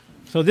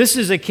So this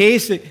is a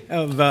case of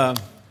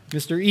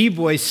Mr.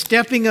 E-Boy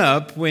stepping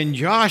up when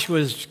Josh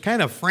was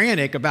kind of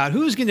frantic about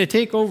who's going to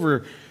take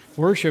over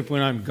worship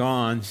when I'm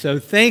gone. So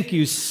thank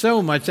you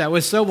so much. That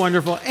was so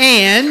wonderful.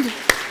 And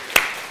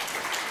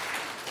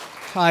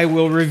I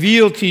will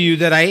reveal to you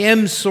that I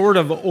am sort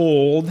of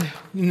old.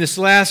 In this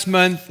last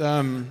month,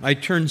 I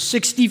turned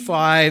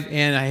 65,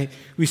 and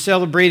we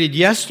celebrated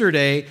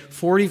yesterday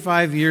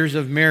 45 years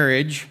of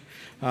marriage.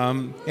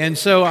 And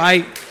so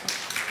I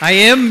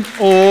am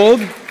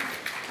old.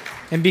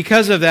 And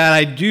because of that,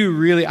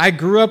 I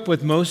grew up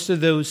with most of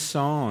those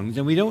songs,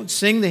 and we don't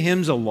sing the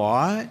hymns a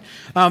lot.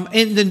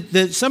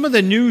 And some of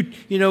the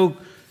new,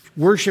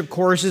 worship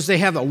choruses, they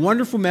have a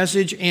wonderful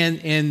message,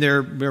 and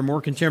they're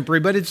more contemporary.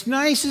 But it's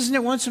nice, isn't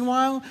it, once in a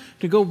while,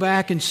 to go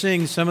back and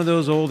sing some of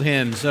those old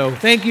hymns. So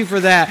thank you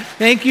for that.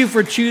 Thank you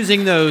for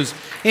choosing those.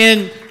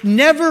 And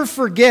never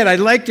forget,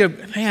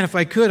 if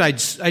I could, I'd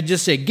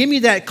just say, give me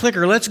that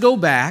clicker. Let's go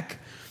back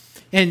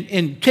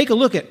and take a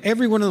look at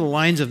every one of the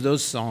lines of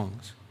those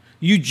songs.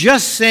 You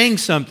just sang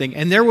something,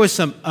 and there was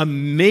some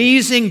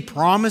amazing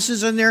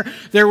promises in there.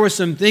 There were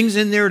some things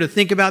in there to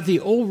think about. The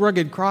old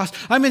rugged cross,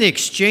 I'm going to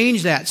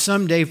exchange that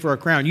someday for a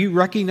crown. You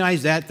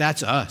recognize that?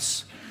 That's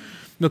us.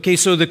 Okay,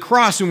 so the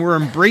cross, and we're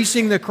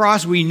embracing the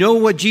cross. We know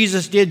what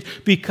Jesus did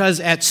because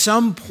at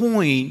some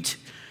point,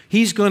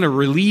 He's going to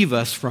relieve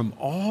us from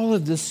all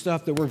of this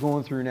stuff that we're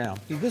going through now.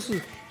 See, this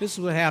is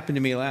what happened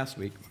to me last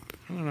week.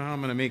 I don't know how I'm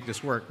going to make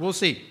this work. We'll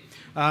see.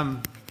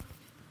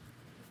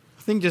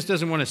 Thing just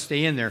doesn't want to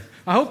stay in there.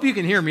 I hope you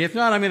can hear me. If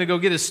not, I'm going to go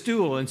get a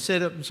stool and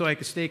sit up so I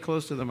can stay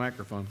close to the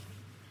microphone.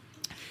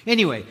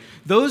 Anyway,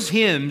 those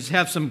hymns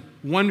have some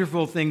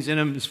wonderful things in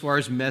them as far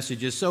as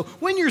messages. So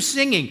when you're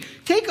singing,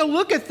 take a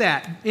look at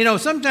that.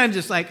 Sometimes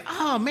it's like,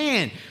 oh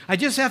man, I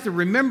just have to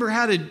remember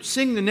how to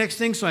sing the next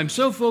thing. So I'm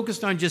so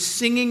focused on just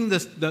singing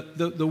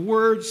the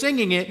word,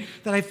 singing it,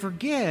 that I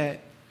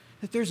forget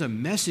that there's a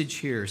message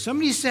here.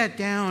 Somebody sat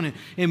down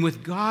and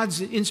with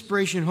God's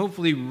inspiration,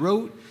 hopefully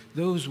wrote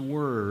those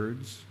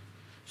words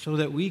so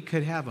that we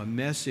could have a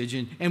message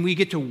and we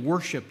get to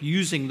worship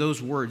using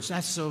those words.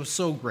 That's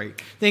so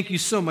great. Thank you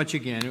so much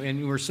again,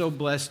 and we're so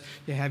blessed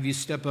to have you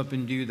step up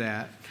and do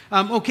that.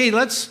 Okay,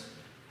 let's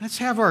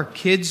have our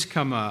kids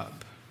come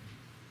up.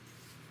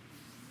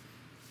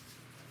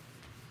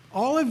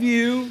 All of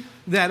you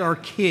that are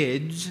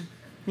kids,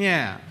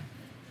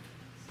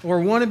 or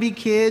want to be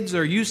kids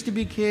or used to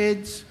be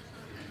kids,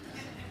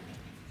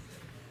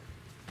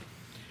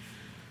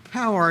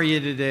 how are you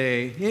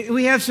today?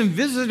 We have some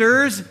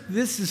visitors.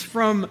 This is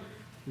from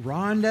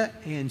Rhonda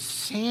and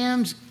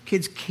Sam's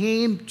kids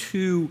came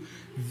to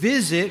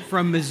visit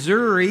from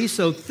Missouri.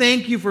 So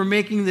thank you for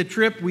making the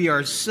trip. We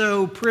are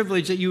so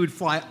privileged that you would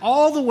fly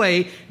all the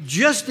way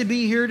just to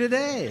be here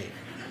today.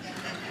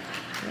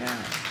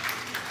 Yeah.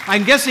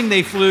 I'm guessing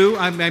they flew.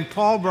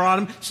 Paul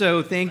brought them,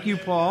 so thank you,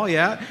 Paul.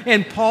 Yeah.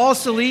 And Paul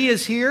Salee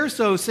is here,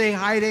 so say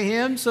hi to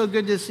him. So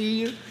good to see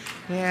you.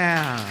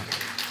 Yeah.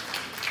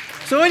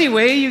 So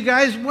anyway, you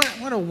guys,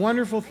 what a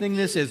wonderful thing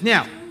this is.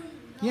 Now,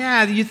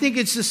 you think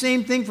it's the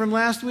same thing from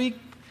last week?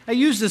 I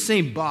used the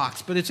same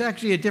box, but it's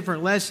actually a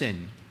different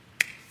lesson.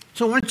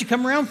 So why don't you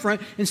come around front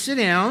and sit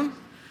down?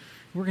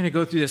 We're going to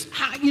go through this.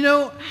 How do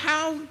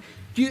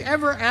you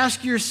ever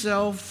ask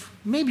yourself,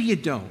 maybe you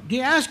don't. Do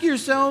you ask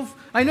yourself,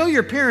 I know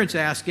your parents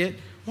ask it,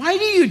 why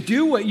do you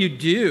do what you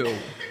do?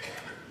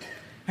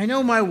 I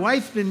know my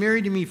wife's been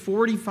married to me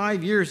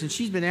 45 years, and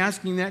she's been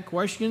asking that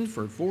question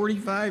for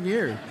 45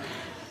 years.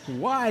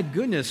 Why,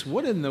 goodness,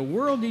 what in the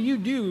world do you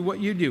do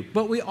what you do?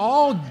 But we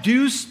all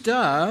do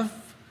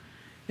stuff,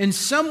 and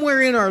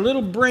somewhere in our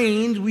little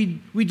brains,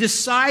 we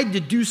decide to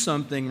do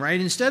something, right?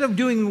 Instead of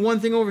doing one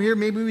thing over here,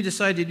 maybe we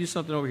decide to do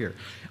something over here.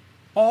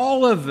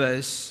 All of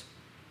us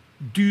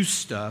do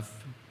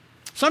stuff.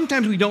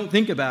 Sometimes we don't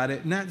think about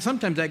it, and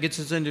sometimes that gets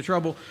us into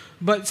trouble.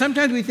 But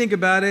sometimes we think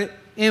about it,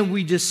 and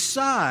we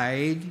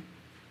decide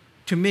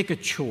to make a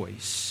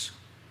choice.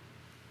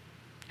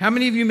 How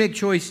many of you make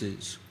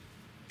choices?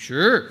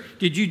 Sure.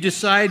 Did you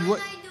decide what?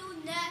 I do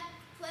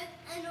Netflix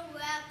and a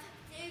rap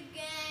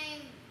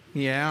game.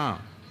 Yeah,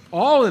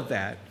 all of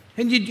that.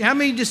 And how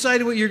many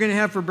decided what you're going to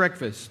have for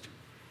breakfast?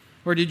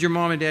 Or did your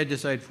mom and dad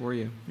decide for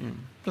you? Yeah.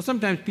 So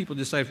sometimes people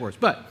decide for us.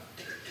 But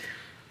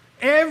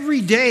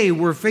every day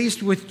we're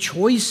faced with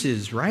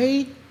choices,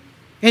 right?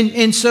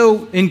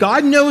 And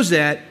God knows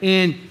that.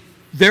 And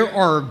there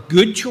are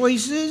good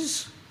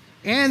choices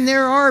and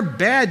there are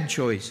bad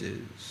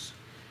choices.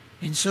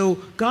 And so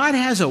God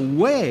has a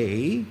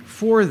way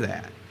for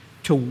that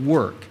to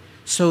work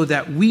so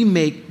that we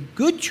make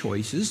good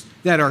choices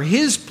that are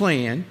His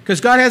plan, because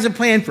God has a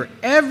plan for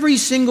every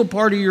single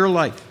part of your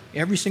life,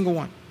 every single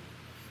one,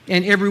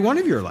 and every one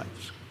of your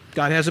lives.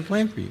 God has a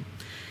plan for you.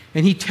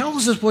 And He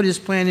tells us what His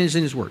plan is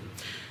in His Word.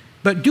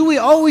 But do we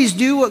always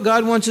do what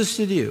God wants us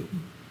to do?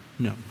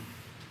 No,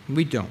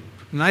 we don't.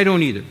 And I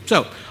don't either.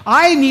 So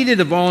I needed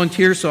a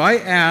volunteer, so I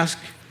asked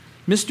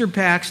Mr.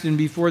 Paxton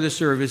before the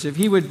service if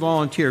he would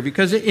volunteer,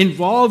 because it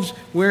involves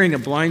wearing a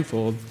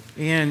blindfold,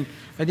 and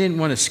I didn't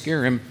want to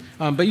scare him.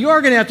 But you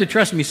are going to have to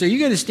trust me, so you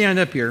got to stand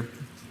up here.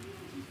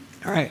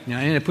 All right, now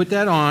I'm going to put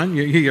that on.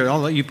 Here, I'll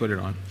let you put it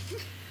on.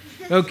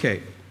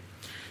 Okay.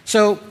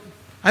 So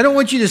I don't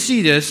want you to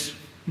see this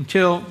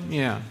until,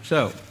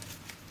 so.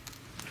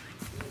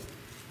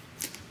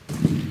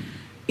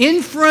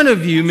 In front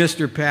of you,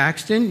 Mr.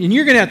 Paxton, and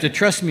you're going to have to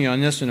trust me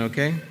on this one,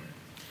 okay,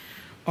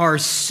 are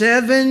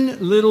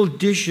 7 little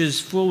dishes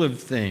full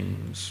of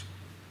things.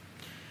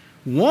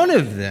 One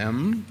of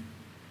them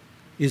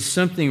is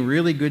something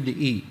really good to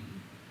eat.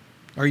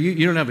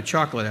 You don't have a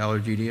chocolate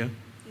allergy, do you?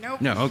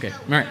 Nope. No, okay.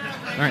 All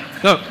right.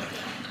 So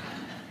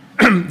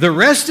the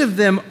rest of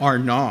them are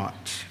not.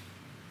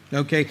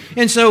 Okay?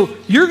 And so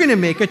you're going to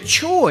make a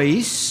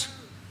choice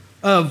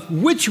of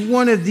which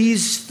one of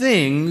these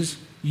things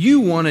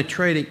you want to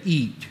try to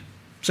eat.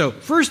 So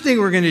first thing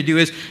we're going to do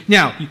is,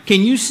 now,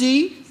 can you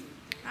see?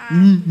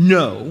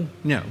 No.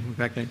 In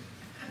fact,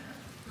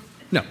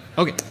 no.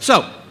 Okay.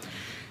 So,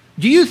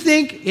 do you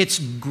think it's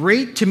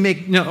great to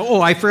make,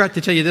 I forgot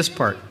to tell you this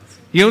part.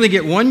 You only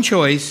get one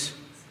choice,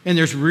 and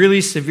there's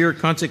really severe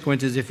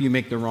consequences if you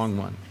make the wrong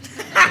one.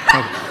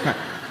 Okay.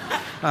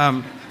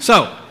 Right.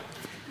 So,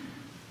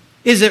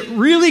 is it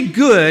really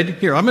good?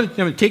 Here, I'm going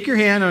to take your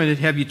hand. I'm going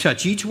to have you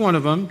touch each one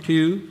of them.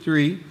 2,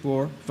 3,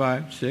 4,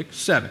 5, 6,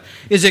 7.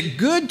 Is it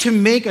good to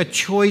make a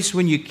choice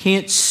when you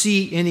can't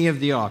see any of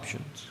the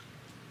options?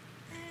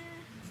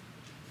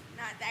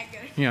 Not that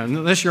good. Yeah,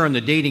 unless you're on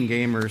the dating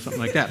game or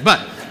something like that.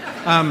 But,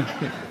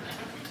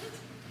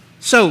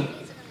 so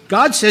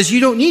God says you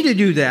don't need to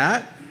do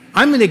that.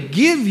 I'm going to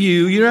give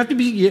you, you don't have to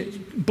be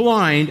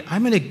blind,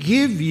 I'm going to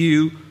give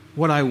you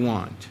what I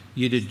want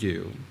you to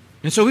do.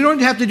 And so we don't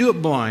have to do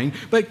it blind,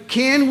 but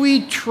can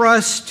we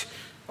trust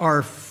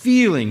our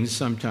feelings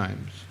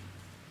sometimes?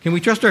 Can we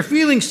trust our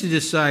feelings to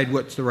decide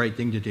what's the right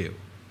thing to do?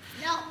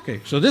 No.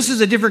 Okay, so this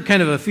is a different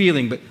kind of a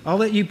feeling, but I'll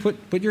let you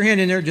put your hand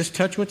in there, just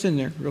touch what's in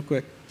there real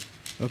quick.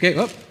 Okay,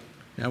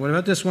 now what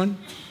about this one?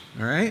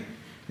 All right,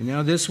 and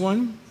now this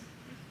one,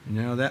 and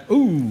now that,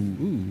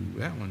 ooh,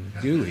 that one's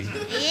gooey.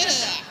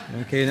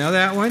 Yeah. Okay, now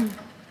that one,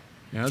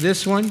 now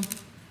this one,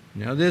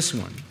 now this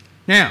one.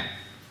 Now,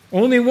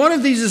 only one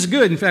of these is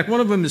good. In fact, one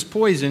of them is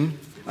poison.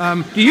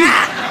 Do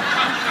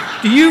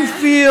you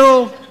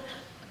feel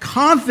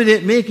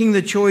confident making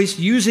the choice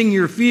using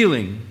your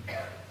feeling?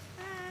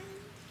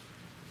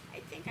 I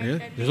think I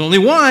could. There's only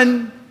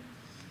one,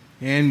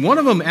 and one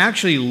of them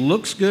actually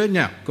looks good.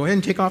 Now, go ahead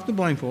and take off the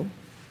blindfold.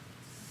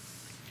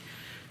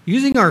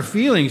 Using our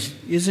feelings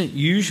isn't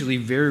usually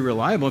very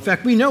reliable. In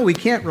fact, we know we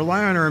can't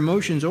rely on our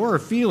emotions or our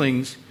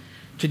feelings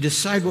to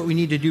decide what we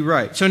need to do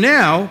right. So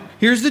now,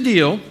 here's the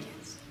deal.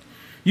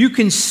 You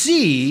can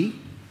see,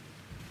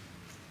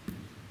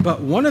 but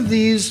one of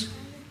these,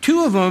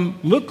 2 of them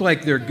look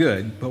like they're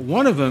good, but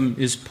one of them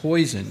is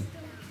poison.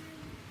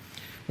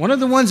 One of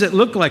the ones that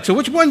look like, so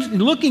which ones,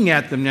 looking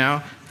at them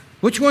now,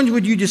 which ones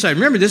would you decide?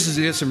 Remember, this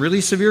is some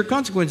really severe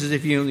consequences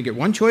if you only get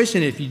one choice,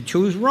 and if you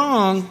choose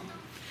wrong.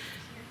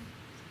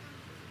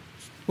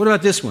 What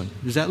about this one?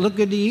 Does that look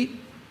good to eat?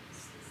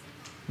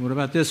 What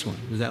about this one?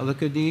 Does that look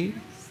good to eat?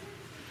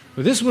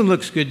 Well, this one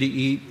looks good to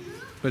eat,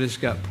 but it's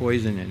got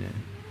poison in it.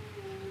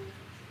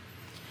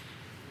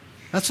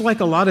 That's like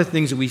a lot of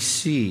things that we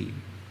see.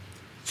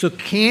 So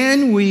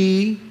can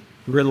we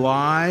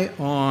rely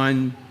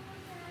on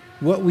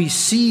what we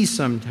see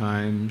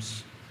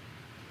sometimes?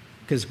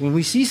 Because when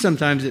we see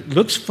sometimes, it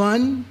looks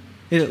fun,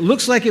 and it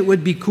looks like it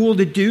would be cool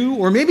to do,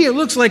 or maybe it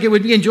looks like it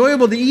would be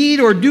enjoyable to eat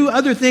or do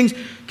other things.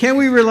 Can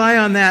we rely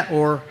on that,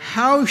 or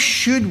how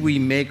should we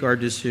make our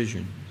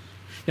decisions?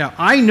 Now,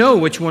 I know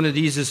which one of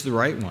these is the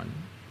right one.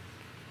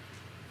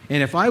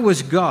 And if I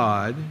was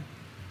God,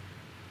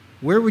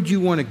 where would you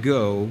want to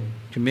go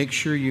to make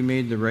sure you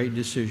made the right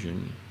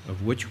decision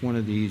of which one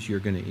of these you're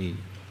going to eat?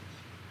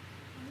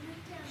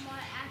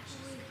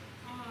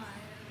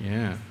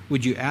 Yeah.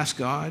 Would you ask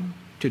God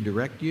to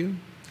direct you?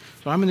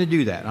 So I'm going to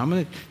do that. I'm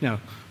going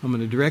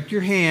to direct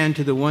your hand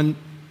to the one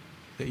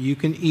that you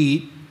can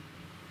eat.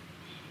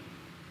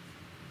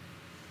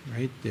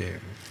 Right there.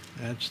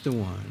 That's the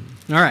one.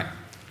 All right.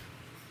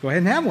 Go ahead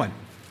and have one.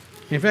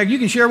 In fact, you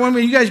can share one.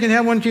 You guys can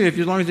have one too, as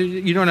long as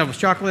you don't have a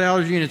chocolate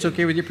allergy and it's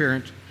okay with your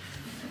parents.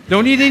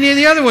 Don't eat any of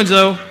the other ones,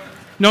 though.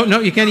 No,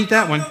 you can't eat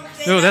that one.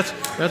 No, that's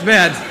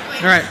bad.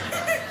 All right.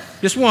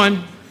 Just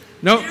one.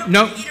 No.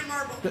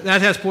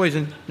 That has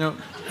poison. No.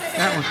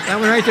 That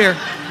one right there. No,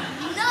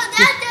 that's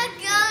a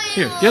gummy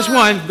Here, one. just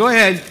one. Go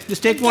ahead.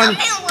 Just take one.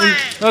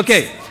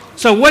 Okay.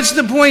 So what's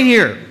the point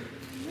here?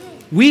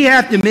 We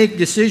have to make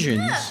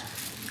decisions,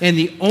 and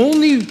the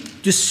only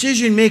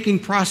decision-making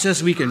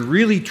process we can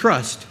really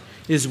trust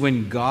is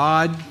when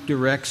God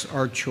directs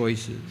our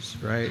choices,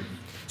 right?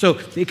 So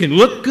it can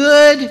look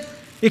good,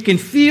 it can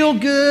feel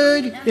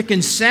good, it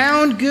can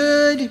sound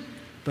good,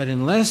 but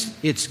unless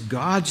it's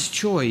God's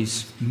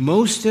choice,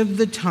 most of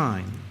the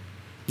time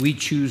we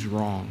choose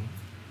wrong.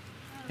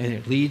 And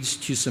it leads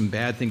to some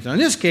bad things. Now, in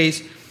this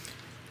case,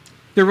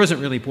 there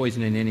wasn't really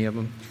poison in any of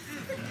them.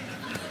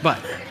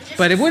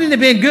 But it wouldn't have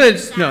been good.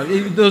 No,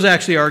 those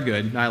actually are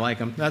good. I like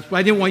them. That's why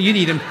I didn't want you to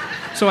eat them,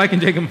 so I can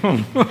take them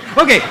home.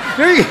 Okay,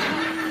 very good.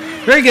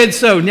 Very good.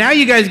 So now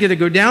you guys get to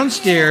go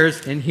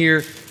downstairs and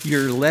hear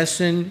your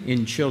lesson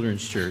in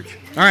children's church.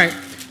 All right.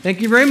 Thank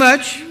you very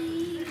much.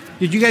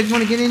 Did you guys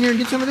want to get in here and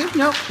get some of this?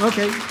 No?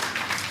 Okay.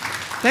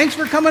 Thanks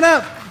for coming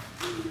up.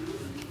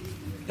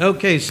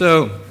 Okay,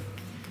 so I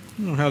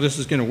don't know how this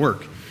is going to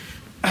work.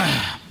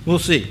 We'll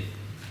see.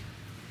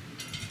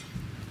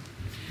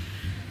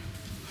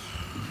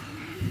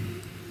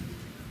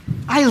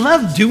 I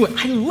love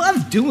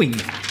doing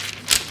that.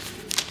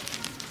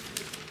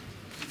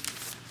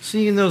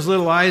 Seeing those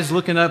little eyes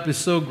looking up is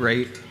so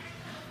great.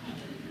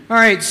 All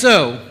right,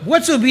 so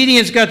what's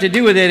obedience got to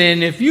do with it?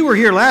 And if you were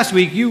here last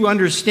week, you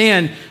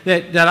understand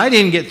that I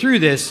didn't get through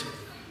this.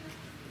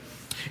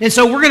 And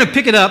so we're going to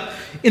pick it up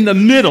in the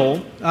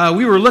middle.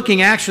 We were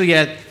looking actually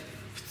at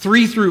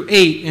 3 through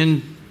 8,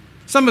 and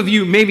some of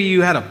you, maybe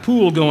you had a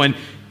pool going,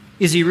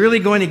 is he really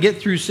going to get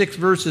through 6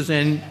 verses?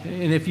 And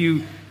if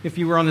you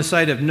were on the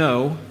side of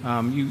no,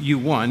 you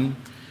won.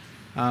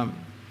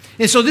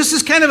 And so this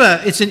is kind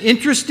of it's an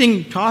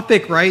interesting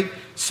topic, right?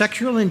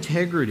 Sexual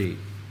integrity.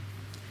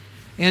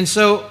 And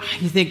so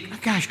you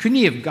think, gosh, couldn't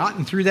you have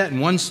gotten through that in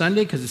one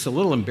Sunday? Because it's a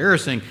little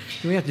embarrassing.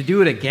 Do we have to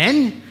do it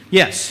again?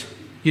 Yes,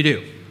 you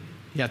do.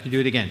 You have to do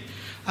it again.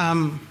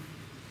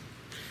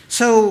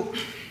 So I'm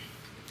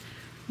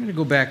going to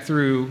go back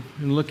through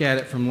and look at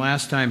it from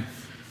last time.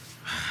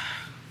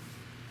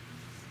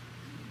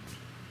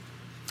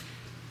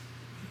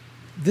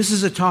 This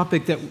is a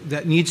topic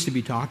that needs to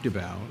be talked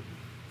about.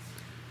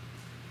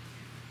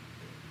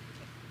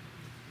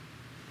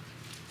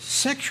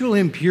 Sexual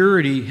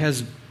impurity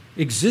has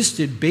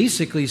existed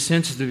basically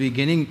since the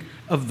beginning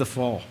of the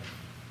fall.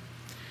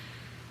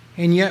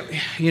 And yet,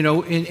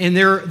 and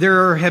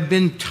there have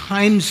been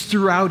times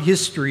throughout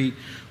history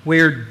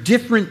where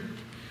different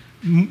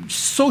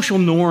social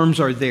norms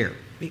are there.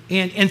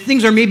 And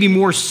things are maybe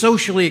more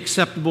socially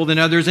acceptable than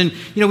others. And,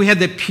 we had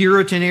the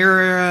Puritan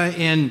era,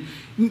 and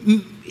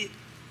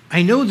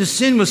I know the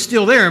sin was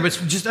still there, but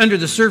it's just under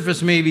the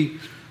surface maybe.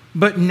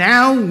 But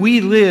now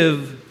we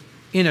live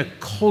in a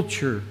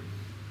culture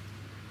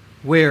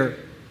where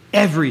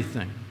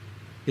everything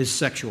is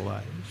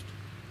sexualized.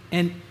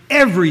 And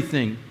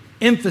everything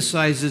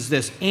emphasizes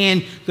this.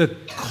 And the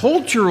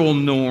cultural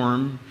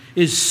norm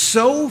is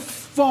so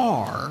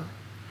far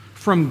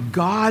from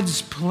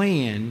God's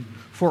plan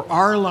for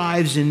our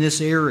lives in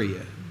this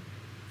area.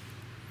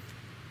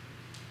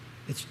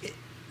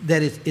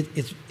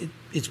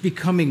 It's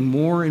becoming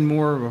more and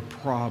more of a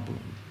problem.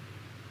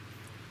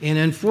 And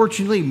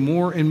unfortunately,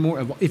 more and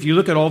more, if you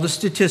look at all the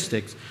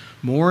statistics,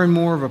 more and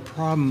more of a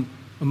problem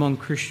among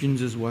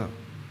Christians as well.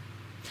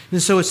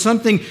 And so it's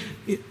something,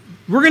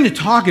 we're going to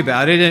talk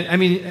about it.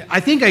 And I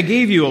think I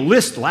gave you a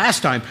list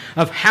last time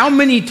of how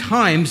many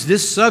times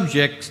this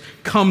subject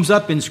comes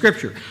up in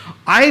Scripture.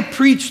 I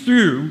preach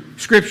through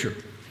Scripture.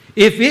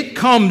 If it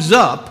comes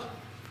up,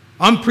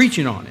 I'm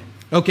preaching on it.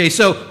 Okay,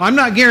 so I'm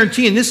not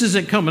guaranteeing this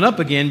isn't coming up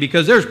again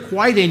because there's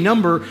quite a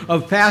number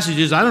of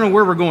passages. I don't know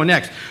where we're going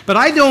next. But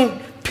I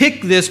don't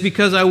pick this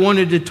because I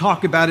wanted to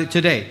talk about it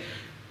today.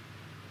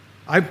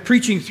 I'm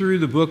preaching through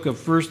the book of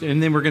 1st,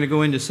 and then we're going to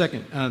go into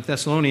 2nd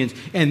Thessalonians.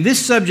 And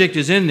this subject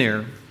is in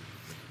there.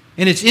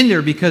 And it's in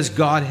there because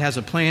God has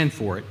a plan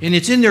for it. And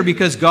it's in there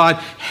because God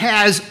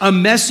has a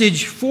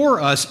message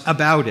for us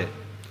about it.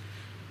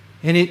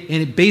 And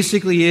it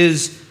basically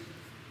is,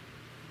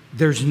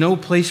 there's no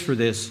place for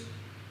this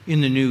in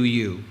the new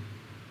you.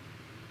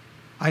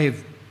 I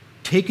have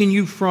taken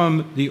you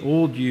from the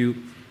old you,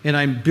 and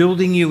I'm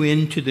building you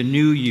into the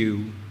new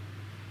you.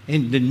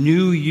 And the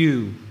new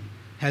you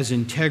has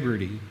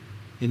integrity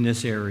in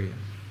this area.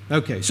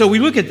 Okay, so we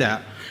look at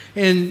that,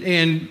 and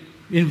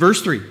in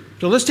verse 3.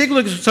 So let's take a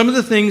look at some of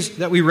the things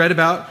that we read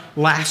about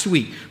last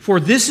week. For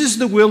this is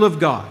the will of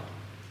God,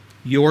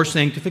 your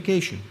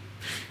sanctification.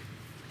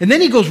 And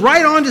then he goes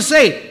right on to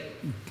say,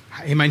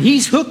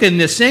 he's hooking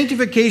this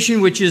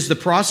sanctification, which is the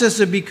process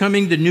of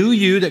becoming the new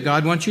you that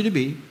God wants you to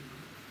be.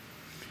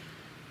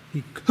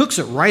 He hooks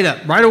it right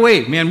up, right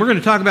away. Man, we're going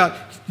to talk about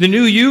the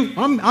new you.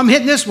 I'm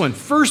hitting this one.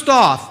 First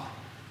off,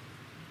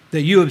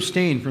 that you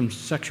abstain from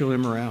sexual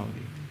immorality.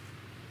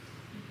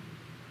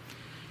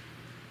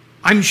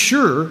 I'm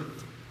sure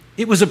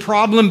it was a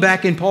problem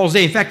back in Paul's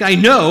day. In fact, I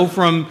know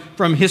from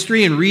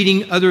history and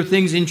reading other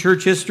things in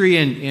church history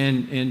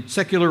and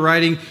secular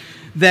writing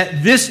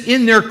that this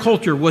in their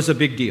culture was a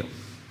big deal.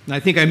 And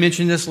I think I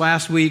mentioned this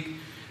last week.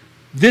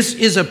 This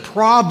is a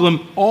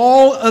problem.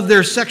 All of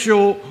their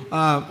spiritual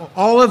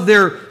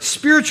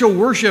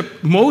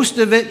worship, most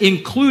of it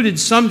included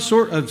some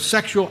sort of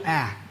sexual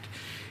act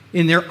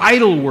in their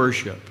idol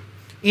worship.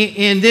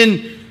 And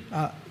then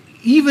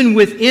even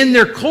within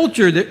their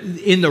culture,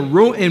 in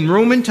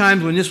Roman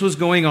times when this was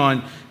going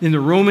on, in the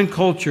Roman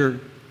culture,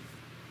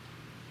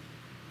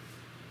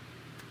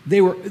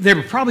 they were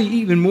probably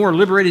even more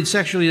liberated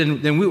sexually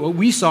than what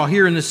we saw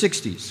here in the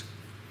 60s.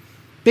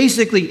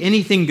 Basically,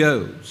 anything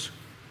goes.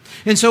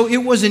 And so it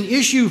was an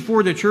issue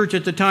for the church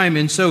at the time.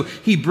 And so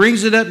he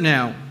brings it up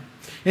now.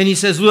 And he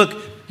says, look,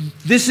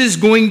 this is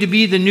going to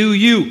be the new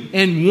you.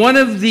 And one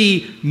of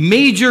the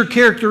major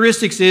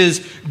characteristics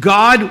is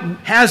God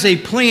has a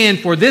plan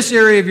for this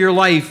area of your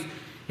life,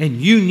 and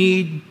you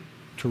need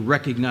to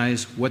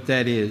recognize what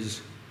that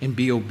is and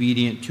be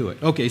obedient to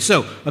it. Okay,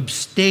 so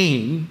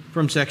abstain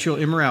from sexual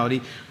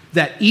immorality,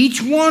 that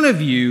each one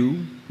of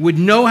you would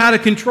know how to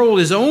control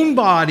his own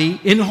body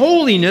in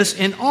holiness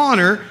and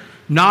honor,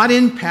 not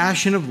in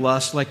passion of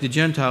lust like the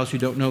Gentiles who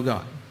don't know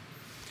God.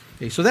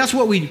 Okay, so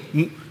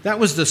that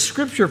was the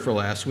scripture for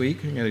last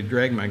week. I'm going to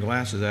drag my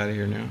glasses out of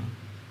here now.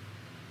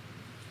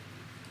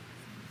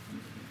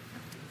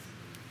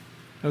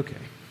 Okay.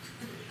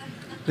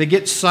 They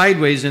get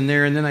sideways in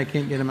there and then I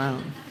can't get them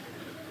out.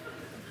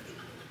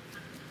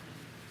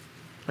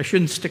 I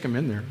shouldn't stick them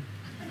in there.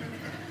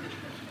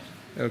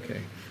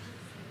 Okay.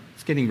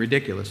 It's getting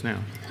ridiculous now.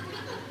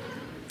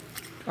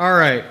 All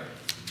right.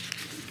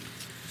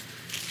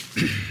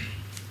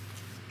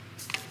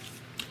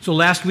 So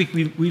last week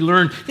we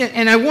learned,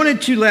 and I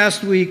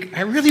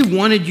really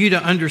wanted you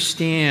to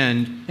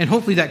understand, and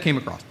hopefully that came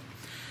across.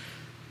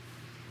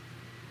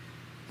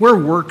 Where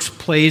works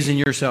plays in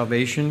your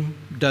salvation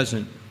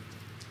doesn't.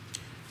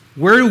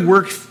 Where do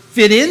works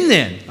fit in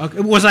then? Okay,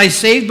 was I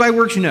saved by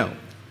works? No.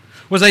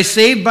 Was I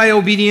saved by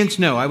obedience?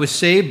 No. I was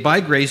saved by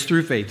grace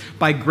through faith.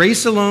 By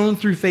grace alone,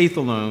 through faith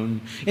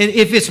alone. And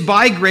if it's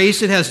by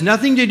grace, it has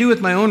nothing to do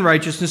with my own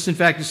righteousness. In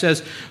fact, it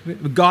says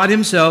God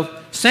himself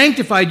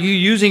sanctified you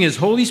using his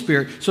Holy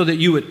Spirit so that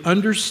you would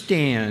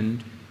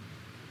understand,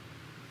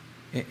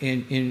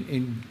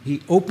 and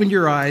he opened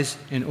your eyes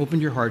and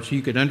opened your heart so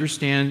you could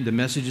understand the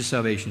message of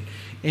salvation.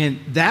 And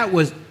that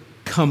was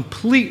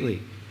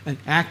completely an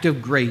act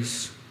of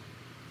grace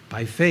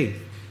by faith.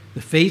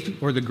 The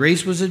faith or the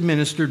grace was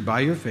administered by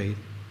your faith.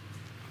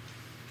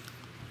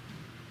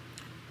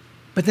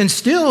 But then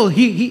still,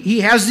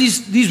 he has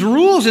these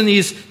rules and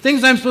these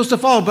things I'm supposed to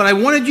follow. But I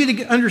wanted you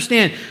to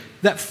understand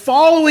that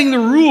following the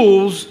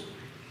rules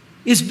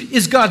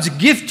is God's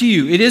gift to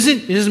you. It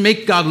doesn't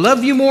make God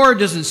love you more. It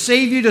doesn't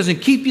save you. It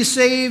doesn't keep you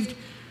saved.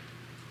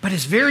 But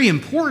it's very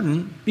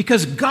important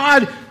because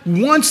God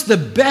wants the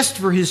best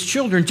for his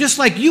children, just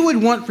like you would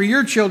want for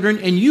your children,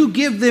 and you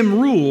give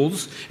them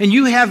rules, and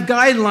you have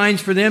guidelines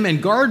for them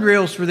and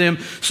guardrails for them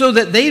so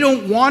that they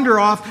don't wander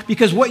off,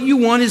 because what you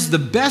want is the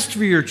best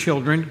for your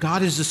children.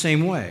 God is the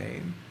same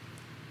way.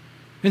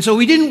 And so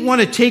we didn't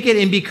want to take it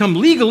and become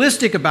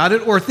legalistic about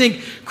it or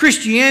think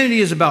Christianity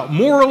is about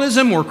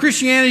moralism or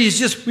Christianity is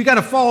just we got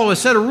to follow a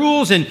set of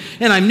rules and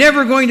I'm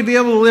never going to be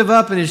able to live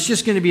up and it's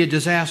just going to be a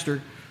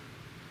disaster.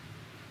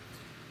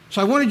 So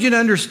I wanted you to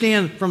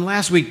understand from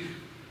last week,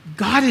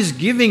 God is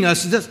giving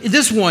us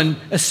this one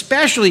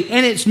especially,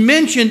 and it's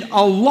mentioned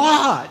a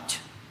lot.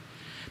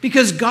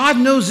 Because God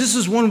knows this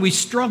is one we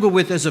struggle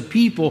with as a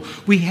people.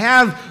 We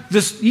have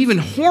this even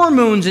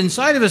hormones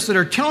inside of us that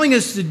are telling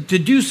us to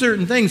do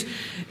certain things.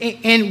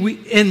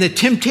 And the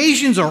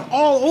temptations are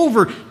all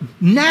over,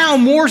 now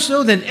more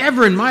so than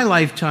ever in my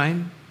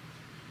lifetime.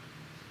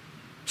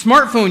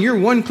 Smartphone, you're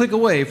one click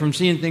away from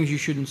seeing things you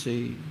shouldn't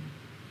see.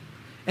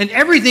 And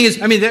everything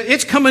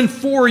it's coming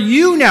for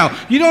you now.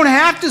 You don't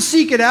have to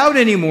seek it out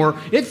anymore.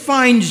 It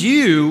finds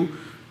you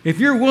if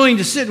you're willing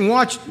to sit and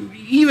watch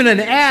even an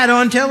ad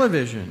on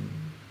television.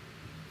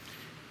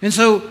 And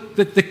so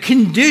the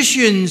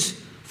conditions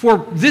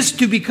for this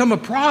to become a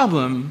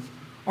problem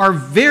are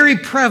very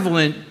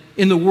prevalent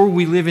in the world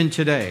we live in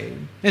today.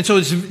 And so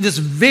it's this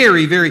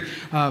very, very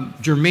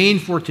germane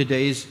for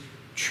today's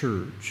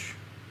church.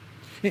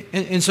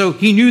 And so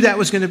he knew that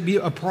was going to be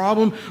a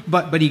problem,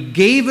 but he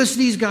gave us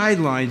these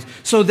guidelines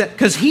so that,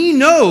 because he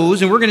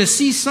knows, and we're going to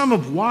see some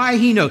of why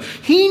he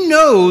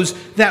knows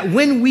that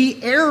when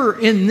we err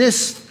in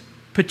this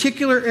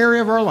particular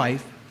area of our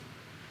life,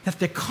 that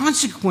the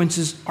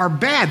consequences are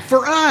bad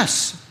for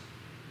us.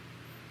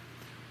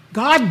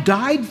 God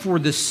died for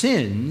the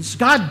sins.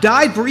 God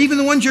died for even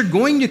the ones you're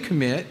going to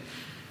commit.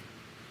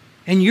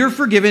 And you're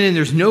forgiven, and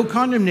there's no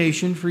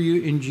condemnation for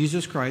you in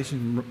Jesus Christ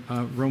in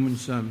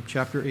Romans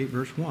chapter 8,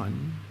 verse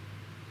 1.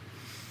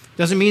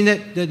 Doesn't mean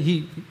that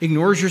he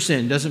ignores your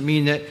sin. Doesn't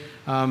mean that,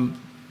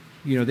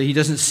 that he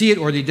doesn't see it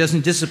or that he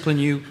doesn't discipline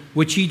you,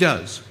 which he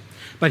does.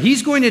 But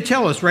he's going to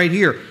tell us right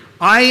here,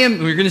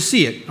 we're going to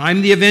see it,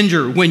 I'm the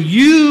avenger. When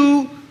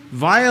you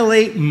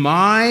violate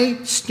my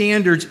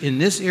standards in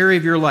this area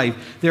of your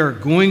life, there are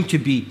going to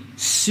be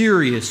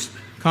serious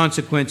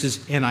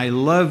consequences, and I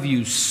love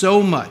you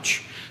so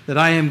much that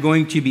I am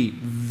going to be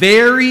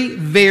very,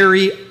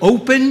 very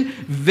open,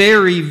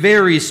 very,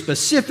 very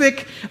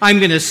specific. I'm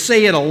going to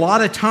say it a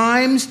lot of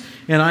times,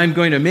 and I'm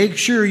going to make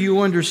sure you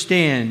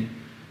understand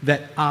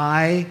that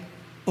I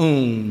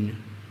own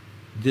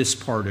this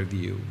part of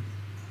you.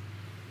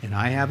 And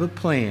I have a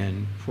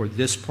plan for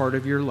this part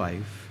of your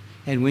life.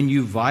 And when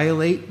you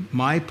violate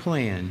my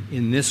plan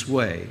in this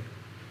way,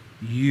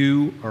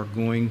 you are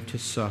going to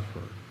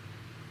suffer.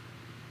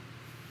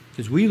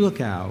 Because we look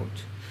out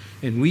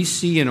and we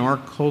see in our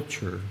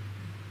culture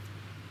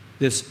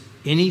this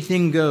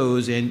anything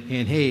goes, and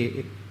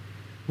hey,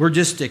 we're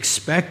just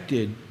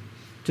expected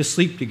to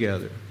sleep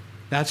together.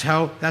 That's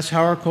how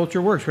our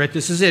culture works, right?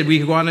 This is it. We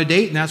go on a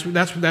date, and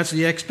that's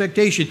the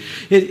expectation.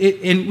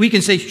 And we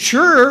can say,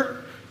 sure,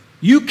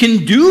 you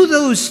can do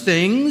those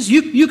things.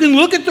 You can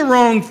look at the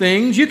wrong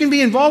things. You can be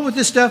involved with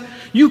this stuff.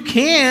 You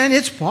can.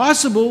 It's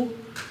possible.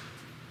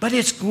 But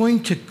it's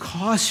going to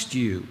cost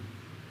you,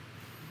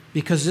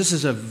 because this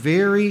is a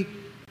very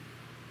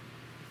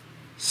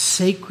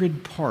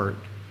sacred part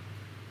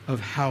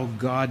of how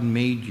God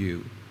made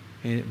you,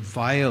 and it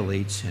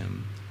violates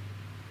him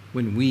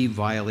when we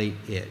violate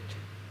it.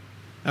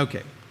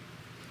 Okay.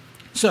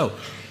 So,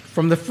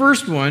 from the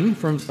first one,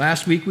 from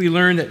last week, we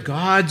learned that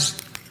God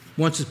wants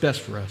what's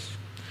best for us.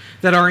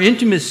 That our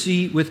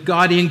intimacy with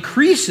God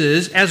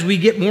increases as we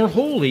get more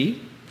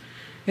holy,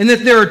 and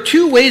that there are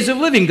two ways of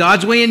living,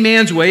 God's way and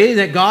man's way,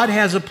 that God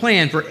has a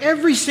plan for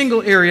every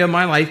single area of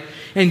my life,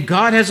 and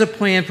God has a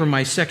plan for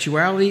my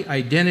sexuality,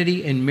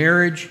 identity, and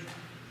marriage.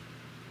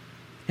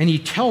 And he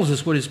tells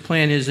us what his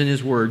plan is in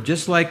his word.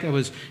 Just like I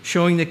was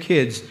showing the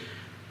kids,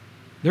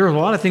 there are a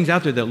lot of things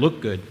out there that look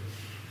good.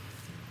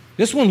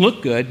 This one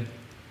looked good.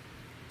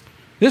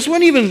 This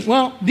one even,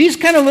 well, these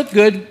kind of look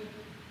good,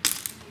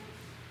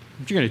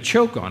 but you're going to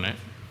choke on it.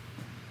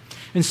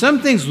 And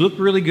some things look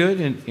really good,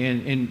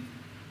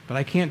 but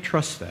I can't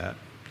trust that.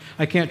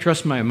 I can't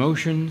trust my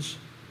emotions.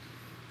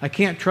 I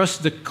can't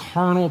trust the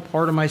carnal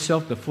part of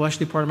myself, the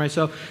fleshly part of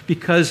myself,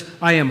 because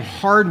I am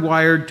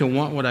hardwired to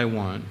want what I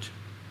want.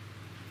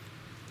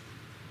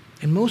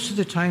 And most of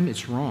the time,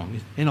 it's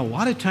wrong. And a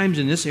lot of times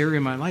in this area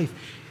of my life,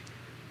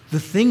 the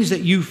things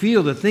that you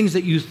feel, the things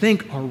that you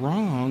think are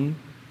wrong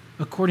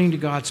according to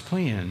God's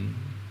plan.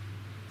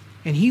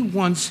 And he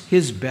wants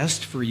his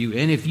best for you.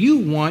 And if you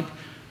want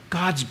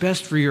God's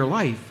best for your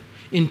life,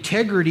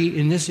 integrity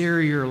in this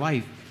area of your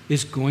life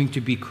is going to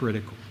be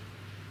critical.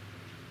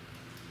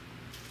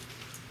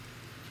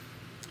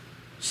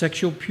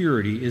 Sexual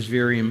purity is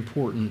very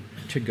important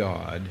to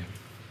God.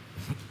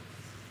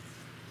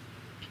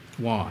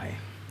 Why?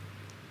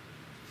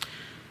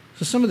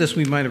 So some of this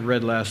we might have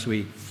read last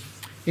week.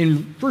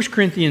 In 1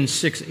 Corinthians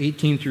 6,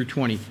 18 through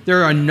 20,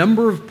 there are a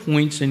number of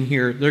points in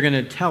here that are going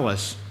to tell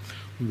us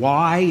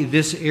why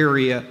this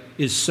area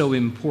is so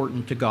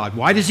important to God.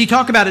 Why does he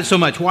talk about it so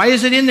much? Why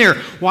is it in there?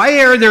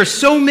 Why are there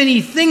so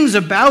many things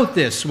about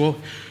this? Well,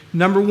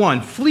 number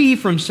one, flee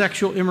from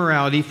sexual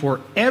immorality, for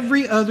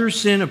every other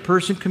sin a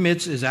person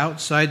commits is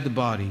outside the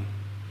body.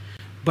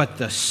 But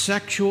the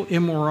sexual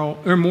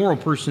immoral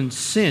person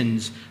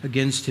sins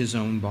against his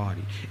own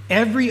body.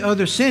 Every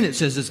other sin, it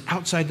says, is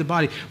outside the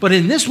body. But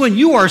in this one,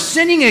 you are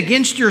sinning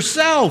against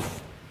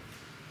yourself.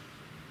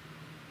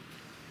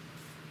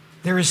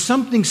 There is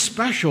something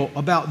special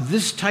about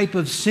this type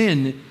of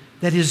sin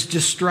that is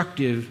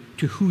destructive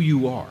to who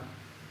you are.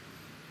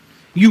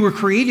 You were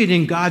created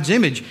in God's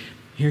image.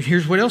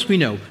 Here's what else we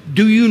know.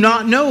 Do you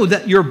not know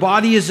that your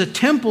body is a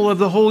temple of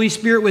the Holy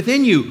Spirit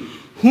within you,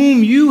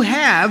 whom you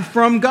have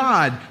from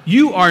God?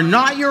 You are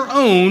not your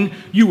own.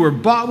 You were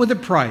bought with a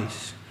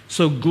price.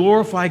 So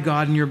glorify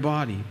God in your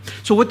body.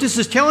 So what this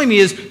is telling me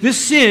is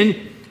this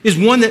sin is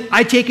one that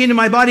I take into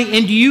my body.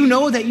 And do you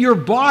know that your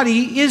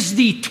body is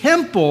the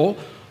temple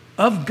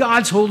of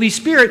God's Holy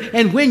Spirit?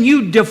 And when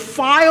you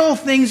defile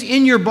things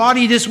in your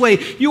body this way,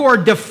 you are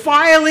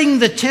defiling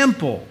the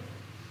temple.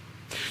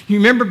 You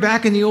remember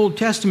back in the Old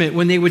Testament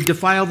when they would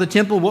defile the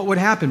temple, what would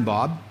happen,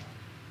 Bob?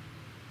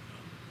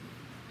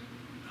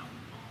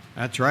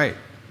 That's right.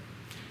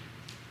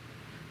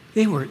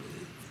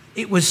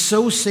 It was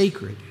so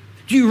sacred.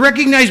 Do you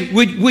recognize,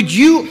 would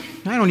you,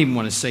 I don't even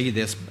want to say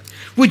this, but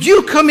would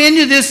you come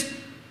into this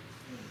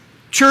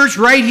church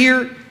right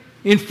here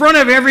in front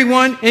of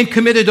everyone and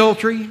commit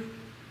adultery?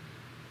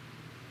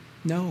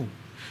 No.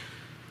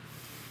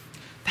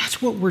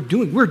 That's what we're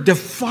doing. We're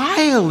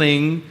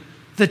defiling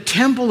the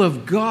temple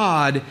of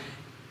God.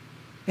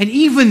 And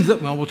even though,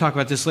 well, we'll talk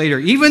about this later,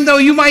 even though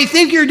you might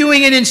think you're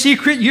doing it in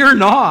secret, you're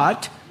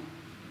not.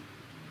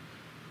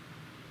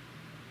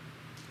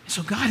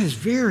 So God is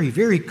very,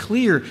 very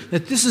clear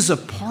that this is a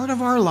part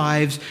of our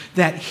lives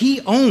that he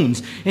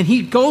owns. And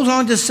he goes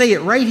on to say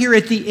it right here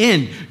at the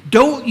end.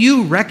 Don't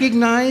you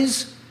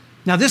recognize?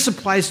 Now this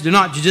applies to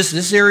not just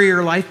this area of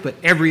your life, but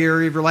every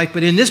area of your life.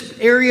 But in this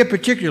area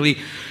particularly,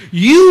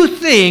 you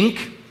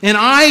think, and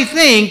I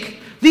think,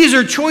 these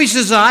are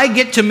choices that I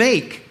get to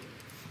make.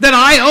 That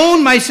I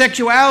own my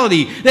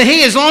sexuality. That,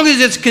 hey, as long as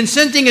it's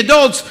consenting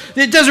adults,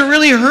 it doesn't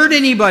really hurt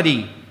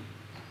anybody.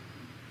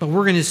 But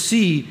we're going to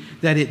see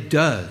that it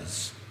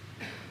does.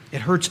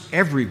 It hurts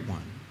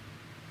everyone.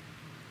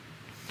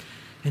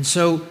 And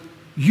so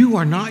you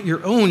are not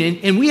your own.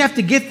 And we have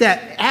to get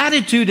that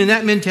attitude and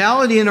that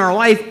mentality in our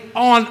life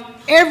on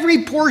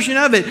every portion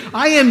of it.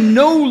 I am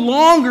no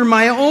longer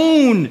my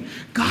own.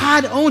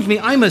 God owns me.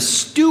 I'm a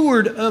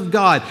steward of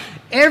God.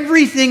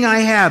 Everything I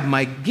have,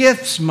 my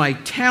gifts, my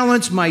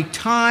talents, my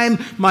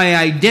time, my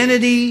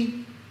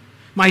identity,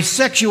 my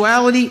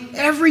sexuality,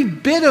 every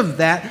bit of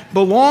that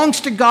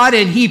belongs to God,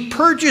 and he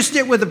purchased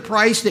it with a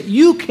price that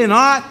you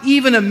cannot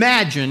even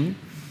imagine,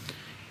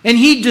 and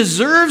he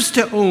deserves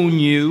to own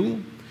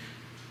you.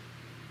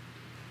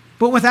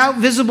 But without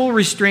visible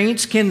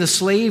restraints, can the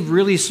slave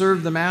really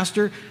serve the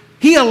master?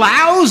 He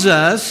allows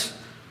us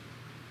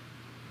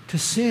to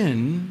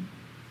sin.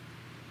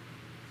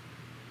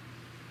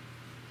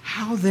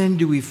 How then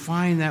do we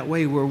find that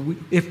way where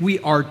if we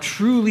are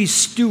truly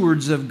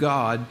stewards of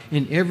God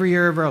in every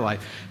area of our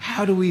life,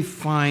 how do we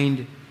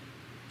find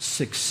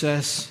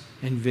success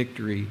and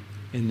victory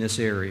in this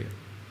area?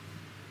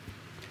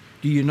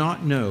 Do you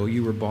not know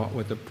you were bought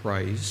with a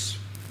price?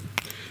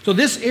 So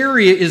this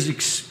area is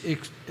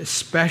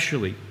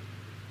especially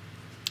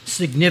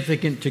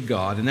significant to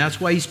God, and that's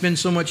why he spends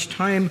so much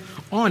time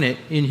on it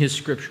in his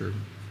scripture.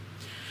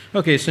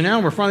 Okay, so now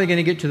we're finally going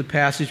to get to the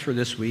passage for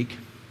this week.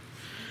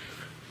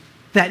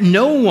 That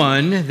no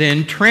one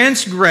then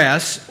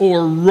transgress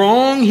or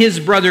wrong his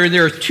brother. And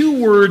there are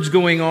two words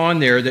going on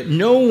there, that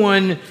no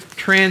one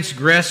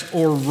transgress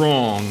or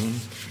wrong.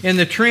 And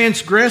the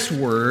transgress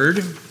word,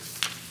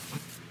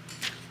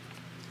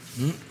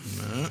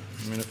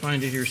 I'm going to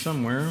find it here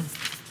somewhere.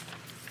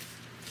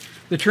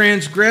 The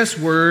transgress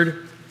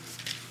word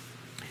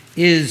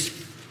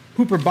is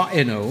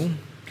huperbaino,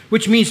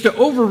 which means to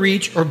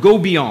overreach or go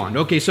beyond.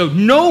 Okay, so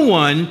no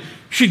one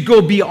should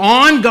go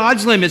beyond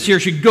God's limits here,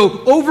 should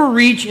go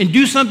overreach and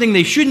do something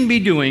they shouldn't be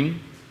doing.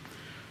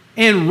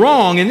 And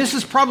wrong, and this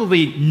is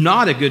probably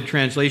not a good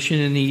translation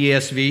in the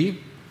ESV,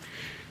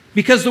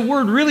 because the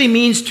word really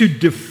means to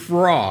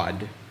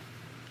defraud.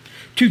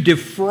 To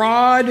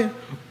defraud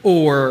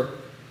or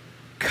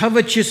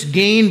covetous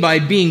gain by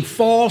being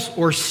false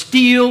or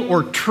steal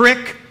or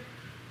trick.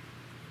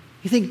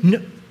 You think, no,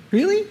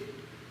 really?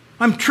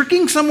 I'm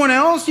tricking someone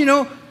else?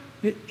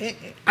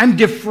 I'm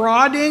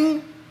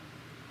defrauding?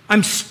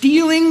 I'm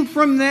stealing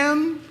from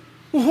them?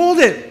 Well, hold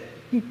it.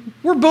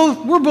 We're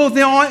both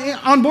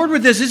on board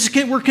with this.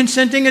 We're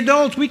consenting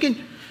adults.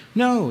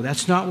 No,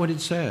 that's not what it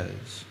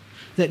says.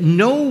 That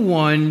no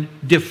one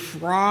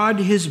defraud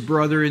his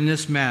brother in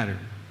this matter.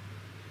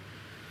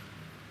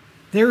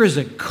 There is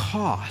a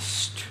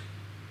cost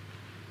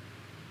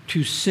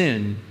to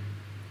sin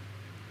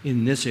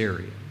in this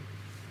area.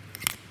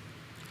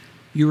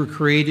 You were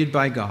created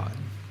by God.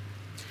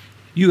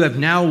 You have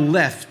now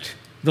left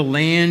the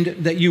land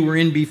that you were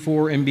in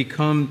before and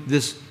become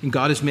this, and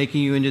God is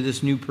making you into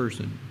this new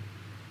person.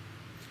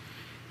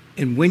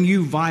 And when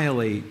you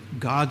violate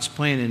God's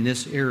plan in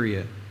this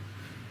area,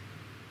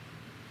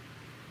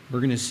 we're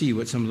going to see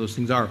what some of those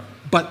things are.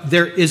 But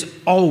there is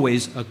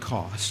always a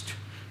cost.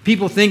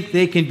 People think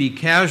they can be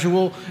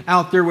casual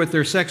out there with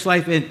their sex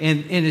life and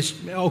it's,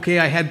 okay,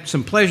 I had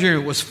some pleasure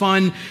and it was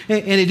fun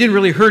and it didn't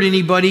really hurt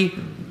anybody.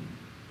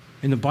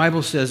 And the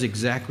Bible says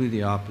exactly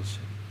the opposite.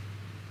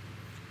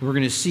 We're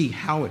going to see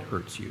how it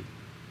hurts you.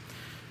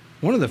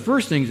 One of the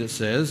first things it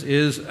says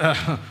is,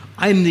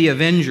 I'm the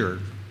avenger.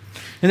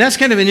 And that's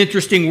kind of an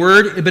interesting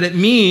word, but it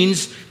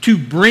means to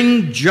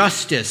bring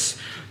justice.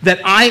 That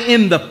I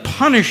am the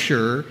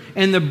punisher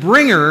and the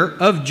bringer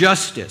of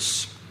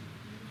justice.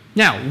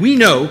 Now, we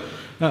know,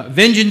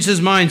 vengeance is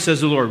mine,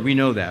 says the Lord. We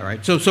know that,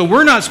 right? So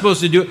we're not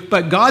supposed to do it,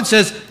 but God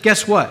says,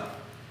 guess what?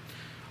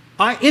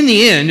 In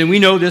the end, and we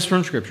know this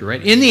from Scripture,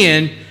 right? In the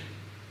end,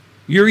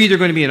 you're either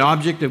going to be an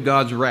object of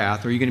God's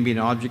wrath or you're going to be an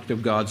object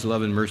of God's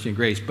love and mercy and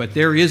grace. But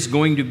there is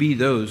going to be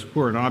those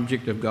who are an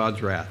object of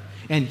God's wrath.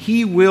 And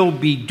He will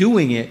be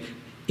doing it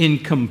in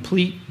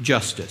complete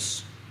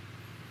justice.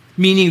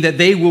 Meaning that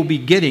they will be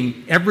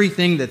getting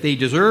everything that they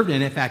deserved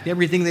and, in fact,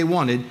 everything they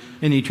wanted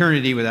in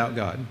eternity without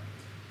God.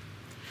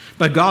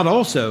 But God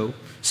also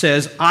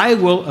says, I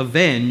will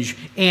avenge,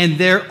 and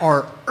there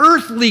are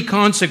earthly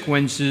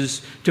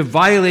consequences to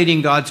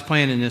violating God's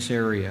plan in this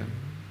area.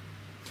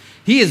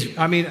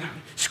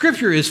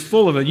 Scripture is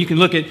full of it. You can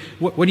look at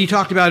what he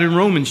talked about in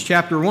Romans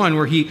chapter 1,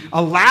 where he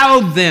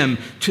allowed them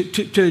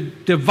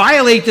to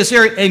violate this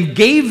area and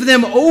gave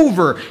them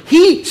over.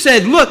 He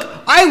said, look,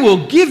 I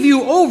will give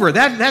you over.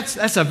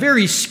 That's a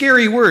very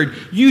scary word.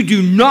 You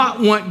do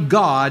not want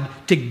God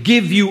to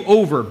give you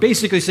over.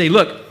 Basically say,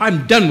 look,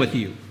 I'm done with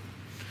you.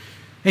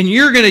 And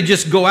you're going to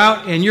just go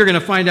out and you're going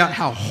to find out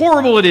how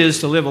horrible it is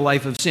to live a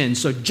life of sin.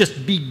 So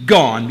just be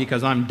gone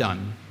because I'm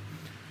done.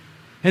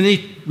 And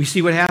we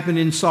see what happened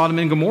in Sodom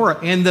and Gomorrah.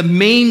 And the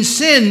main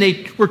sin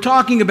they were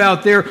talking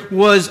about there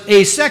was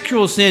a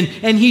sexual sin.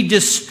 And he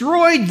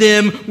destroyed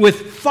them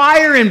with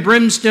fire and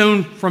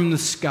brimstone from the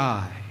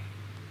sky.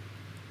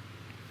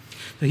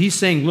 So he's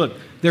saying, look,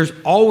 there's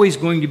always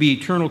going to be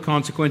eternal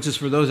consequences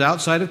for those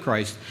outside of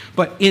Christ.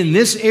 But in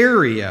this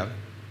area,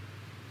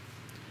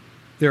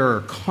 there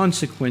are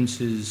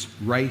consequences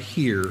right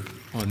here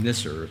on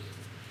this earth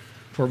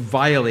for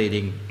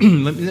violating.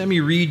 Let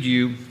me read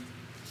you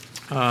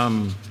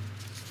in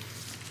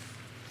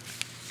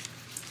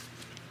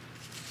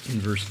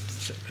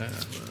verse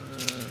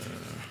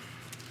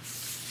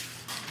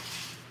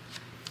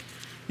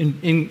in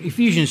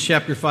Ephesians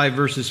chapter 5,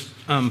 verses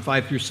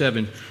 5 through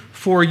 7.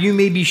 For you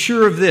may be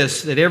sure of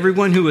this, that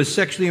everyone who is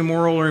sexually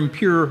immoral or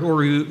impure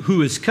or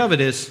who is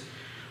covetous,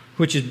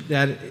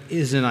 that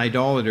is an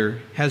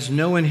idolater, has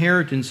no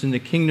inheritance in the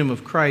kingdom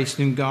of Christ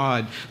and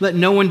God. Let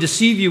no one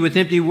deceive you with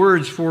empty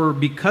words, for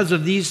because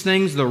of these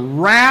things the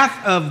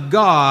wrath of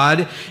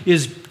God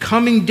is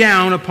coming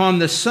down upon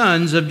the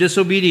sons of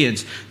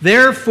disobedience.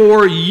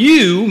 Therefore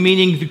you,"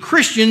 meaning the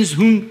Christians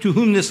to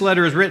whom this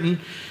letter is written,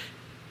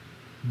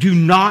 "do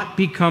not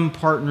become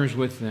partners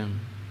with them."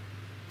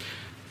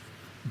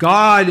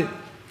 God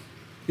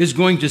is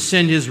going to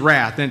send his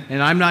wrath.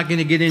 And I'm not going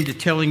to get into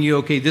telling you,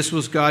 okay, this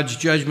was God's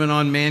judgment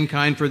on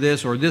mankind for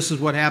this, or this is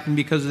what happened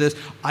because of this.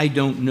 I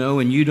don't know,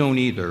 and you don't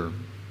either.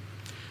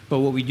 But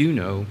what we do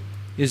know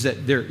is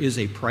that there is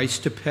a price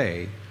to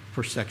pay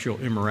for sexual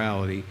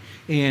immorality.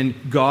 And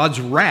God's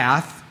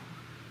wrath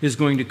is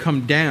going to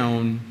come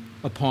down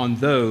upon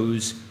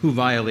those who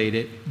violate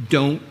it.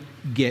 Don't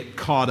get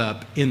caught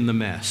up in the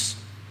mess.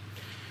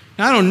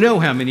 Now, I don't know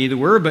how many there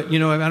were, but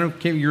I don't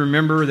care. You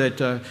remember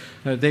that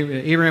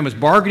Abraham was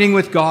bargaining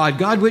with God.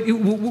 God,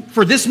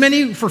 for this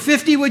many, for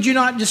 50, would you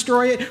not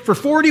destroy it? For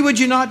 40, would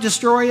you not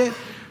destroy it?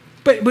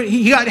 But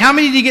he got, how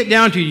many did he get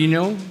down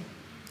to?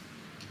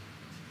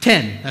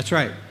 10. That's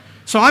right.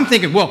 So I'm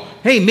thinking, well,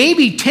 hey,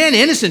 maybe 10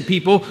 innocent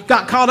people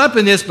got caught up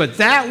in this, but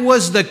that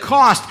was the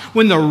cost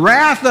when the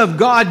wrath of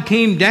God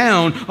came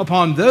down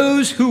upon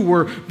those who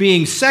were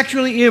being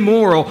sexually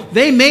immoral.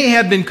 They may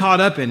have been caught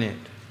up in it.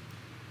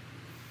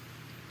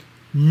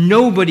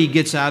 Nobody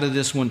gets out of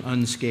this one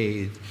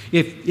unscathed.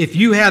 If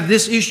you have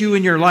this issue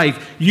in your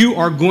life, you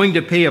are going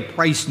to pay a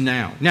price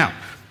now. Now,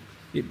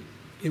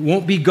 it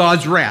won't be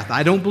God's wrath.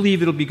 I don't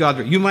believe it'll be God's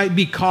wrath. You might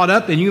be caught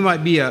up and you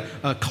might be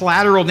a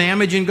collateral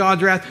damage in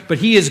God's wrath, but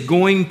he is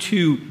going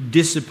to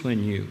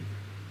discipline you.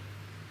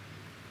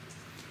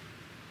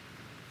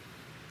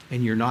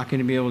 And you're not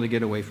going to be able to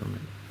get away from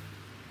it.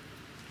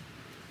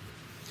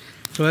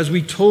 So as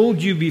we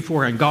told you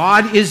beforehand,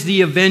 God is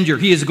the avenger.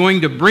 He is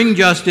going to bring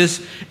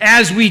justice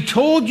as we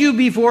told you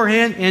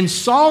beforehand and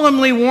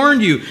solemnly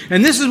warned you.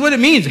 And this is what it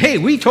means. Hey,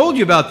 we told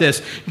you about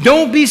this.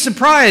 Don't be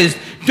surprised.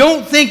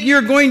 Don't think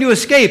you're going to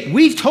escape.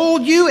 We've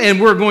told you and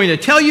we're going to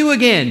tell you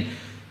again.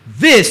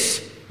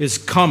 This is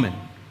coming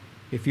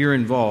if you're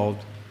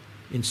involved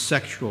in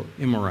sexual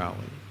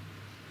immorality.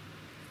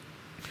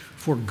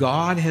 For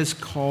God has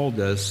called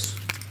us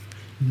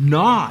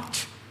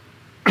not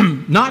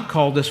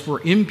called us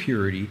for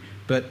impurity,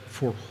 but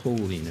for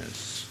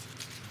holiness.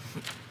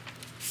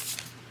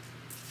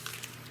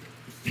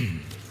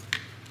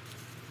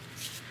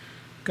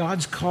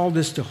 God's called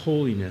us to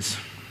holiness.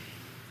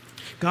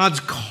 God's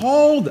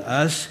called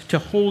us to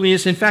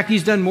holiness. In fact,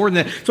 he's done more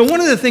than that. So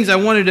one of the things I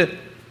wanted to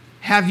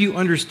have you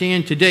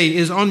understand today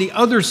is on the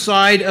other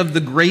side of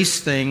the grace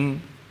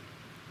thing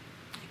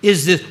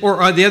is this,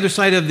 or the other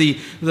side of the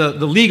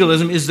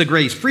legalism is the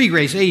grace, free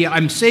grace. Hey,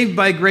 I'm saved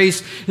by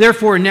grace,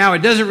 therefore now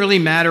it doesn't really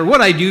matter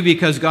what I do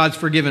because God's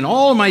forgiven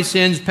all my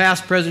sins,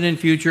 past, present, and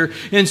future.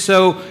 And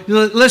so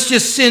let's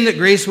just sin that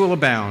grace will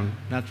abound.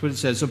 That's what it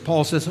says. So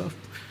Paul says, oh,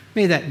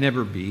 may that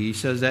never be. He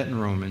says that in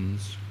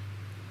Romans.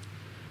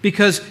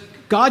 Because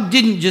God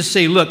didn't just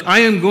say, look, I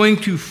am going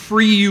to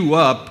free you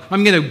up.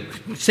 I'm going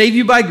to save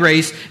you by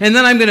grace, and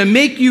then I'm going to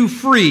make you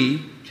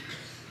free.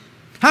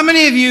 How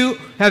many of you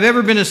have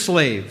ever been a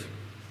slave?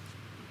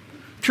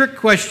 Trick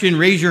question,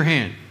 raise your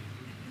hand.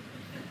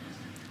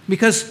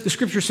 Because the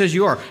scripture says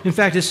you are. In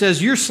fact, it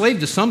says you're slave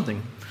to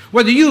something.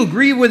 Whether you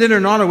agree with it or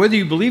not, or whether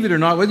you believe it or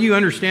not, whether you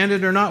understand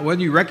it or not,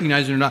 whether you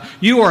recognize it or not,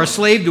 you are a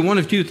slave to one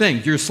of two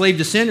things. You're a slave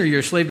to sin or you're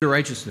a slave to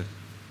righteousness.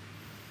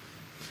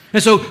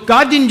 And so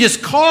God didn't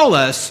just call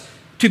us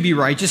to be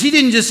righteous. He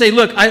didn't just say,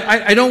 look,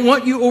 I don't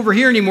want you over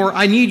here anymore.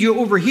 I need you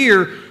over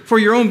here for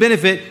your own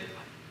benefit.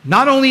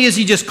 Not only is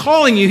he just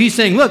calling you, he's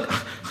saying, look,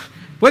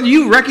 whether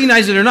you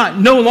recognize it or not,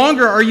 no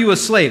longer are you a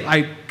slave.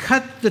 I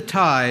cut the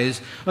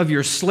ties of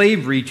your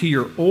slavery to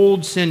your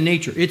old sin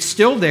nature. It's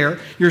still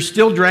there. You're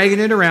still dragging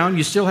it around.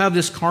 You still have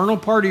this carnal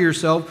part of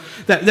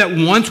yourself that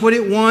wants what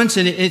it wants,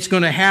 and it's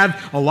going to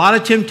have a lot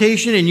of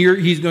temptation, and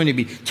he's going to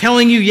be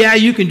telling you, yeah,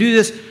 you can do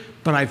this,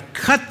 but I've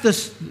cut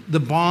the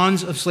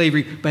bonds of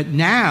slavery, but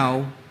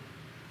now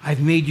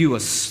I've made you a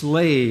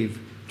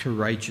slave to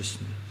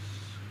righteousness.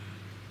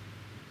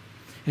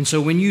 And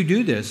so when you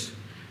do this,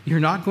 you're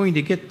not going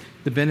to get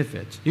the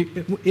benefits.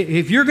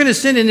 If you're going to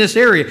sin in this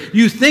area,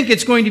 you think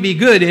it's going to be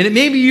good, and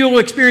maybe you'll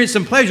experience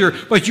some pleasure,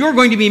 but you're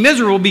going to be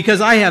miserable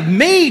because I have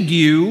made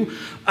you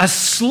a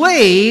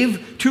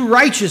slave to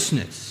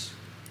righteousness.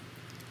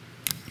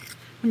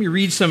 Let me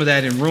read some of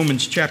that in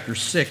Romans chapter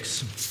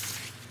 6.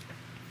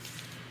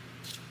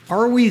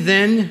 Are we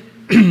then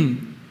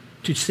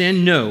to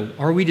sin? No.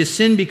 Are we to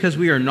sin because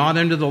we are not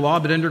under the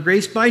law but under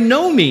grace? By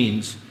no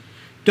means.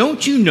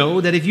 Don't you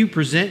know that if you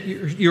present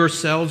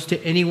yourselves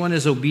to anyone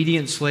as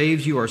obedient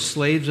slaves, you are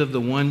slaves of the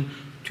one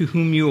to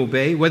whom you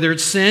obey, whether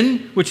it's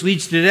sin, which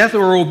leads to death,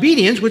 or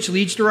obedience, which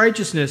leads to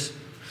righteousness?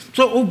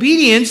 So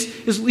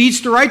obedience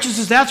leads to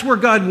righteousness. That's where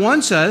God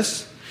wants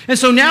us. And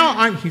so now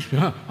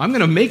I'm going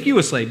to make you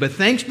a slave. But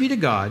thanks be to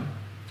God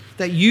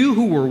that you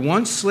who were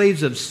once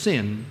slaves of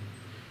sin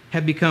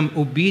have become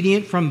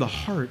obedient from the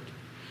heart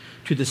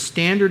to the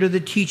standard of the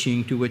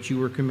teaching to which you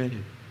were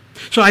committed.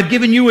 So I've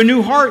given you a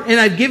new heart, and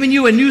I've given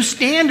you a new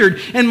standard.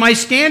 And my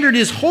standard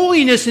is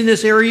holiness in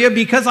this area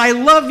because I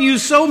love you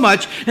so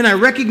much, and I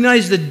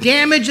recognize the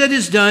damage that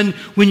is done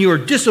when you are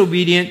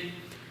disobedient.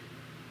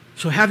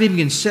 So having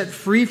been set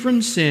free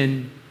from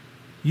sin,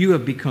 you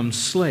have become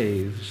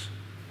slaves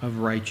of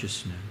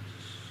righteousness.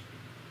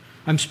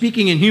 I'm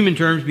speaking in human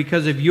terms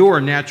because of your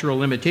natural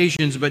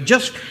limitations, but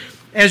just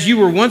as you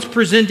were once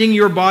presenting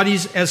your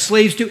bodies as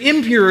slaves to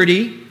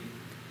impurity,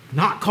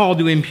 not called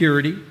to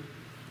impurity,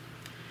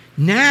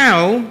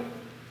 now,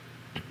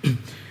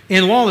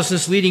 in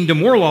lawlessness leading to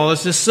more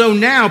lawlessness, so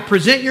now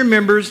present your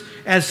members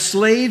as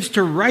slaves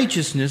to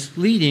righteousness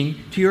leading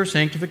to your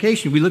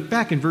sanctification. We look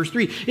back in verse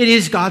 3. It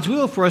is God's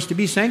will for us to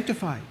be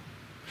sanctified.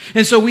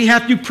 And so we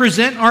have to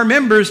present our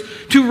members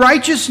to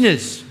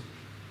righteousness.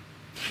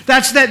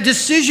 That's that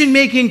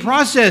decision-making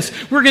process.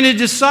 We're going to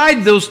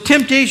decide those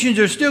temptations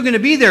are still going to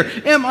be there.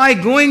 Am I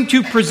going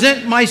to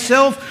present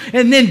myself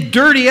and then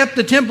dirty up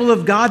the temple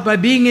of God by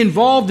being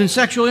involved in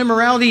sexual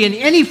immorality in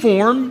any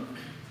form?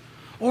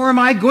 Or am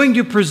I going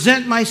to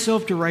present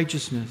myself to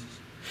righteousness?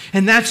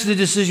 And that's the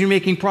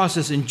decision-making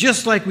process. And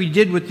just like we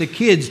did with the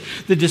kids,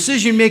 the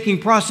decision-making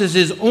process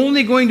is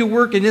only going to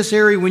work in this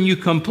area when you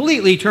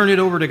completely turn it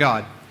over to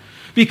God.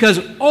 Because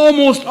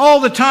almost all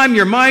the time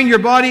your mind, your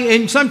body,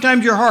 and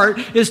sometimes your heart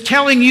is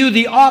telling you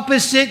the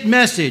opposite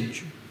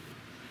message.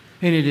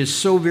 And it is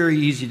so very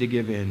easy to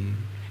give in.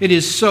 It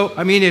is so,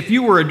 if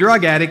you were a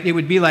drug addict, it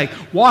would be like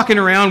walking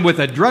around with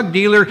a drug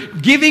dealer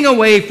giving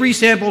away free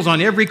samples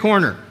on every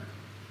corner.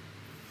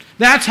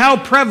 That's how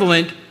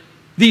prevalent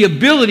the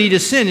ability to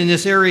sin in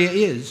this area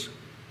is.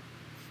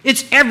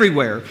 It's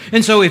everywhere.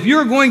 And so if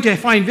you're going to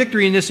find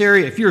victory in this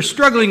area, if you're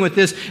struggling with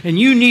this and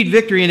you need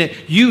victory in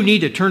it, you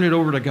need to turn it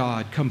over to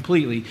God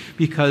completely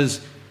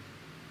because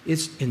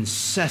it's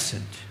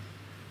incessant.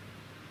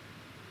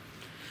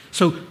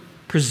 So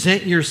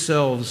present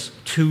yourselves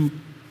to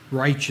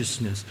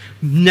righteousness.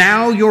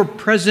 Now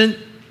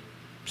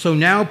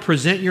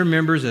present your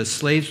members as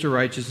slaves to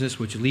righteousness,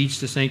 which leads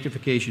to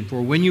sanctification.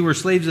 For when you were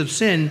slaves of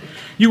sin,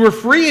 you were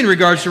free in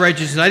regards to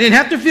righteousness. I didn't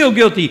have to feel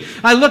guilty.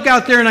 I look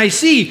out there and I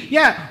see,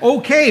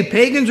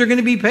 pagans are going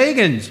to be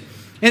pagans.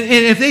 And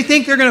if they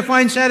think they're going to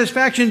find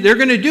satisfaction, they're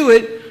going to do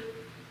it.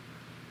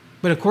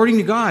 But according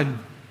to God,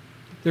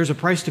 there's a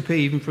price to pay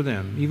even for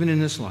them, even in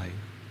this life.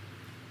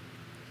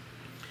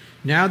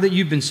 Now that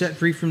you've been set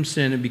free from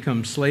sin and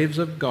become slaves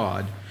of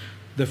God,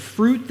 the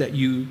fruit that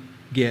you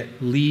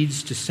get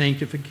leads to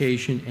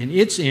sanctification, and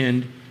its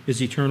end is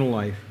eternal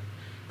life.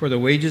 For the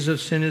wages of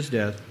sin is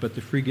death, but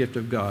the free gift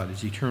of God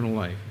is eternal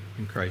life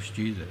in Christ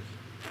Jesus.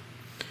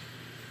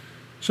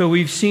 So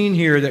we've seen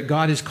here that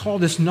God has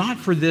called us not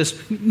for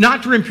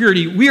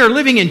impurity. We are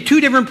living in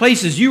two different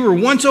places. You were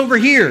once over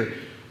here,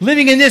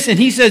 living in this, and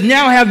he says,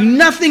 now have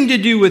nothing to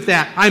do with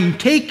that. I'm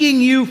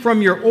taking you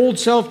from your old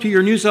self to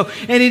your new self,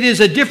 and it is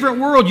a different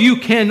world. You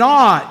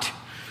cannot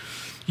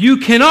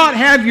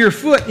have your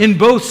foot in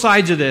both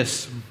sides of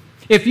this.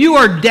 If you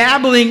are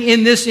dabbling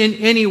in this in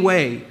any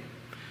way,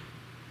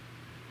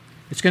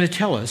 it's going to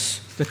tell us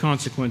the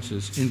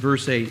consequences in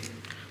verse 8.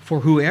 For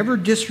whoever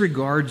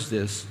disregards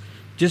this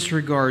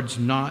disregards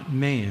not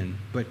man,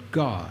 but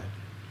God,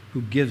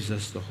 who gives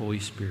us the Holy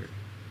Spirit.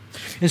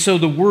 And so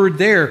the word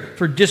there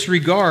for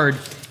disregard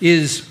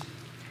is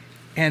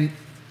an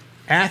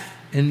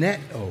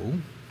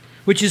atheneo,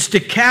 which is to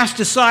cast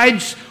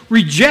aside,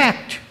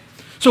 reject.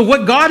 So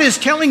what God is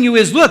telling you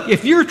is, look,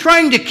 if you're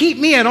trying to keep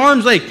me at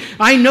arm's length,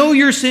 I know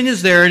your sin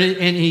is there, and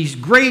he's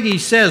great, he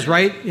says,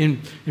 right,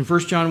 in 1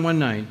 John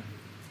 1:9,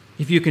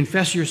 if you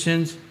confess your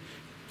sins,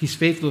 he's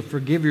faithful to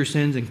forgive your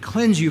sins and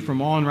cleanse you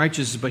from all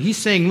unrighteousness. But he's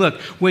saying,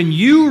 look, when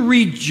you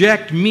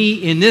reject me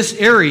in this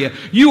area,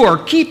 you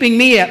are keeping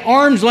me at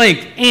arm's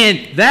length,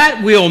 and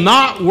that will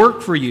not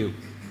work for you.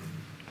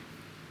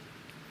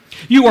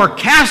 You are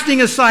casting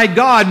aside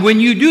God.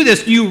 When you do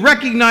this, you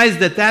recognize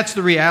that that's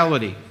the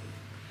reality.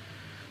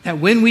 That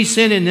when we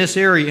sin in this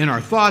area, in our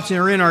thoughts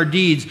or in our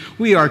deeds,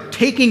 we are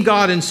taking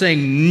God and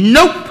saying,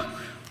 nope,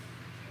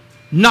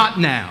 not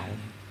now.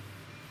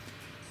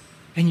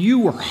 And you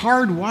were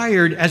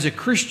hardwired as a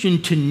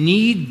Christian to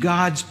need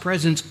God's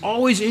presence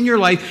always in your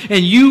life,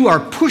 and you are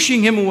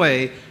pushing him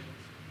away,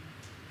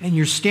 and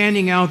you're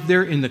standing out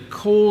there in the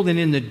cold and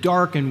in the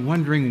dark and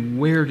wondering,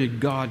 where did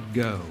God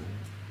go?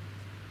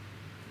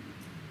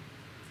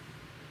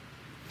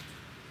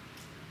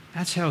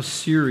 That's how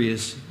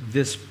serious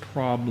this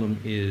problem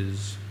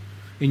is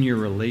in your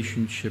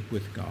relationship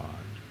with God.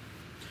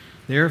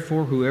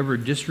 Therefore, whoever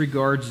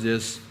disregards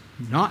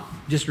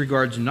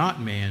disregards not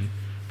man,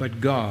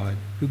 but God,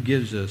 who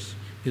gives us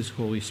his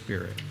Holy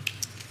Spirit.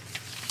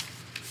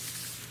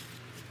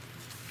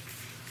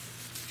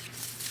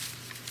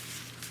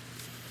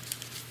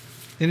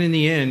 And in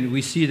the end,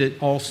 we see that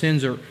all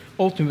sins are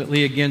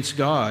ultimately against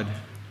God.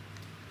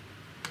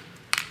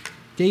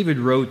 David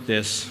wrote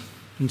this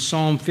in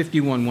Psalm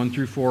 51,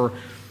 1-4,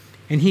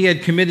 and he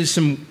had committed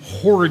some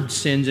horrid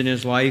sins in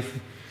his life.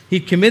 He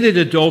committed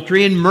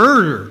adultery and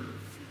murder.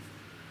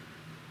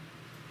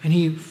 And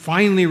he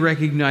finally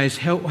recognized,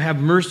 have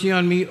mercy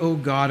on me, O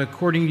God,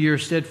 according to your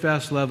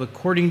steadfast love,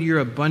 according to your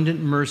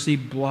abundant mercy,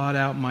 blot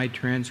out my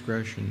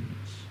transgressions.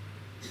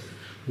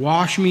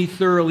 Wash me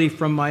thoroughly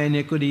from my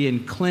iniquity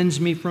and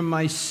cleanse me from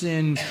my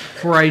sin,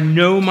 for I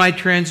know my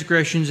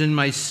transgressions and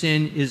my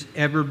sin is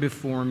ever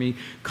before me.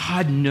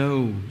 God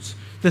knows.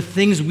 The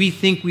things we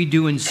think we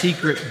do in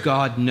secret,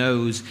 God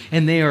knows,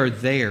 and they are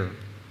there.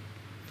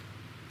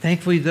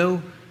 Thankfully,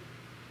 though,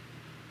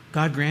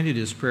 God granted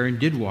his prayer and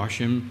did wash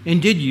him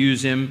and did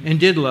use him and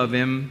did love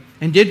him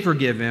and did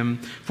forgive him.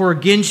 For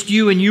against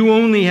you and you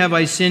only have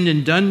I sinned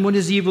and done what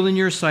is evil in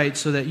your sight,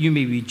 so that you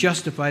may be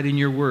justified in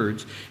your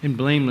words and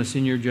blameless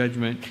in your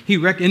judgment.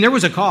 And there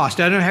was a cost.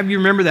 I don't know, have you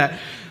remember that?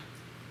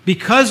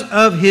 Because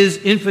of his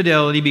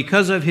infidelity,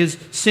 because of his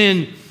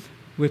sin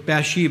with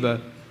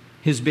Bathsheba,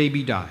 his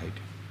baby died.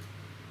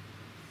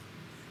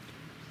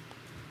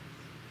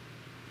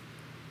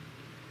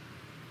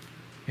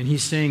 And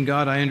he's saying,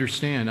 God, I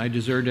understand. I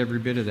deserved every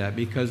bit of that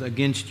because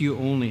against you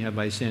only have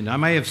I sinned. I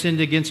might have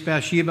sinned against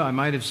Bathsheba. I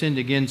might have sinned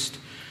against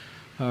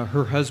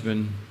her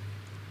husband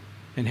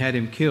and had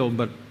him killed.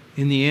 But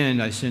in the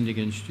end, I sinned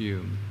against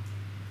you.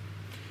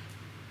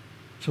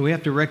 So we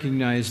have to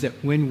recognize that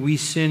when we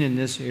sin in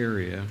this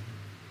area,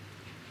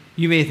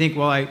 you may think,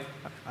 well,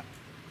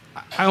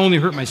 I only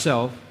hurt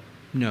myself.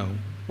 No.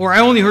 Or I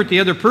only hurt the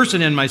other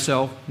person and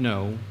myself.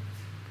 No.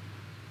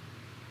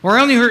 Or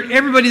I only hurt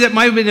everybody that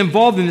might have been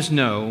involved in this.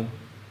 No.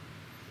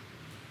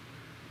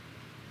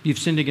 You've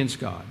sinned against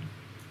God.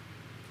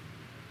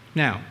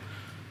 Now,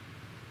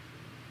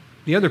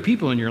 the other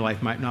people in your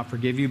life might not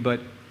forgive you, but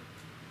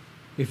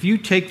if you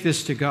take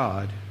this to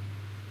God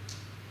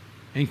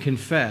and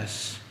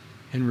confess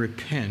and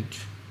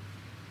repent,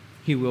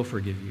 he will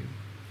forgive you.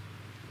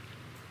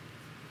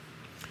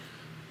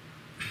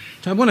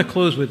 So I want to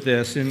close with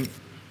this. And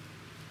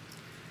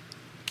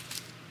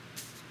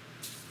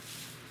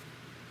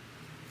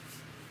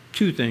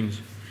two things.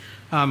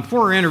 For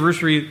our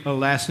anniversary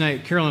last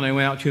night, Carol and I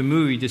went out to a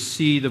movie to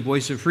see The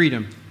Voice of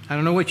Freedom. I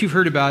don't know what you've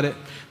heard about it,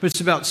 but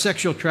it's about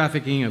sexual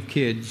trafficking of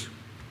kids.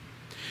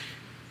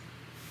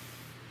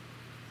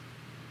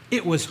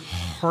 It was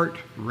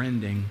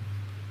heart-rending.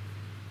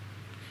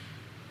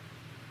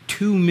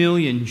 2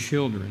 million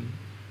children.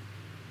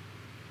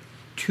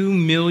 2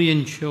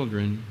 million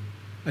children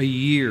a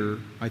year,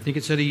 I think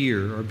it said a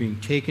year, are being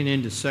taken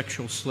into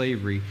sexual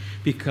slavery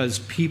because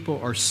people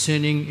are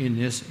sinning in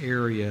this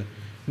area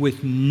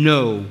with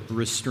no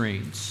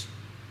restraints.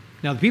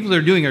 Now, the people that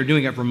are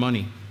doing it for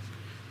money.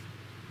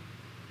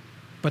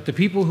 But the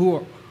people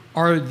who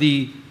are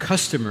the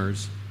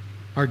customers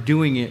are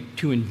doing it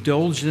to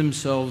indulge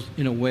themselves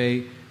in a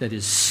way that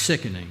is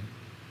sickening.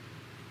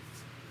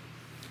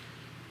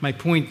 My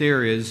point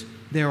there is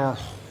there are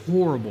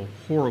horrible,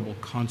 horrible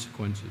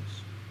consequences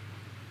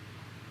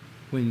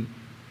when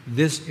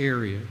this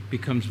area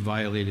becomes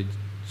violated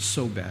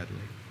so badly.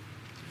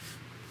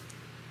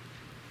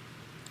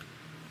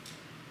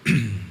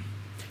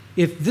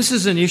 If this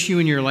is an issue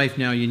in your life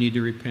now, you need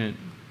to repent.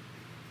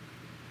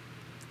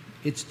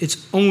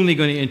 It's only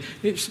going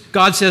to end.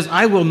 God says,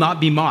 I will not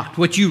be mocked.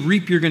 What you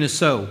reap, you're going to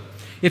sow.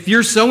 If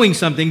you're sowing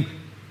something,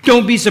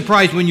 don't be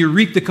surprised when you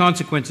reap the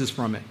consequences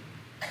from it.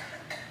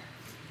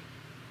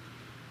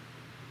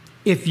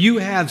 If you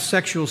have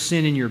sexual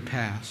sin in your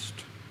past,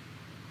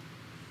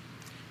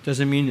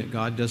 doesn't mean that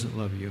God doesn't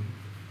love you.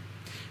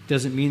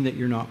 Doesn't mean that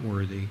you're not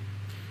worthy.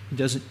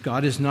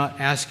 God is not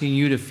asking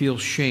you to feel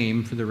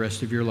shame for the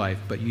rest of your life,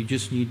 but you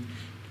just need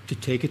to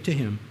take it to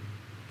him,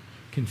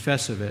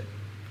 confess of it,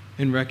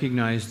 and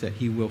recognize that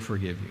he will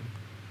forgive you.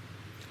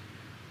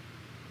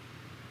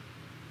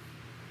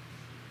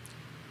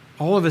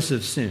 All of us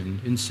have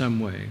sinned in some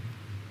way.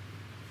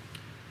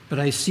 But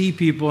I see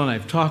people, and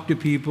I've talked to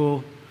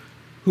people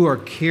who are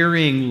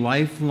carrying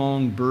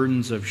lifelong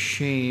burdens of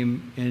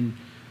shame and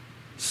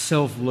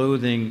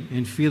self-loathing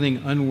and feeling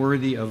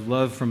unworthy of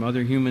love from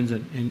other humans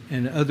and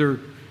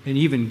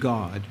even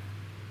God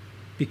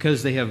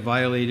because they have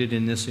violated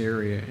in this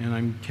area. And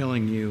I'm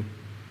telling you,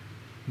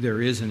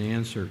 there is an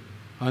answer.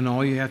 And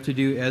all you have to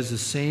do, as the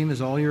same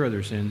as all your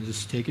other sins,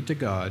 is take it to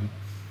God.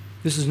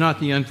 This is not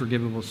the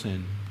unforgivable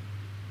sin.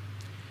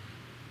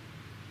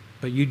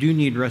 But you do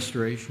need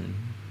restoration.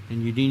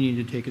 And you do need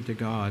to take it to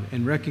God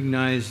and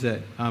recognize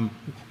that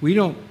we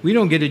don't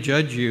get to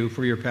judge you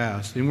for your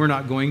past, and we're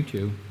not going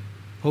to.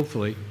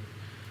 Hopefully.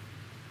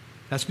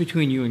 That's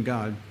between you and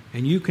God.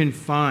 And you can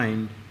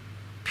find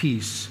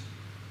peace.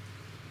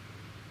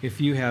 If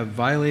you have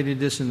violated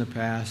this in the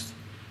past,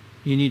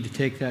 you need to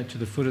take that to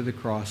the foot of the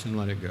cross and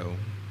let it go.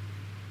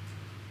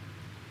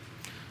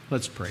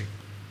 Let's pray.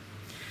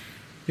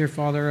 Dear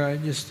Father,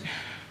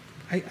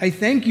 I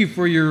thank you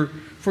for your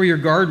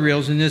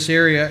guardrails in this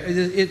area.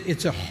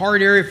 It's a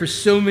hard area for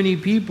so many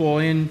people,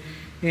 and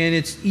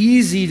it's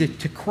easy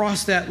to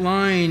cross that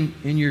line,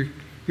 and your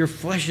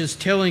flesh is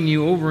telling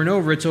you over and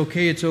over, it's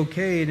okay,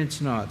 and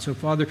it's not. So,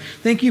 Father,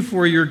 thank you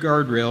for your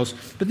guardrails.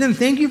 But then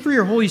thank you for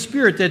your Holy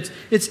Spirit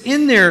it's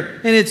in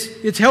there, and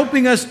it's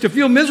helping us to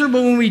feel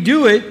miserable when we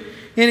do it,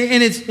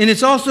 and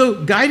it's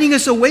also guiding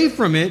us away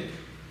from it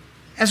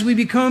as we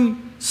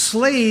become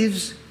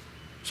slaves,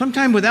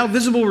 sometimes without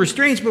visible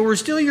restraints, but we're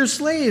still your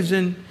slaves,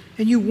 and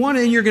you want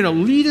it, and you're going to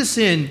lead us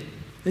in.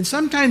 And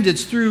sometimes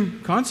it's through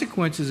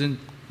consequences and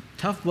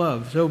tough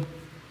love. So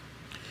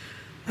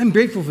I'm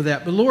grateful for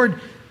that. But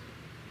Lord,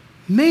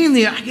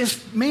 mainly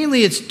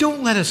it's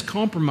don't let us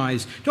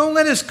compromise. Don't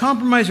let us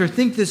compromise or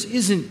think this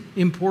isn't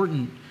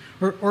important.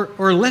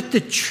 Or let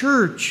the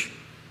church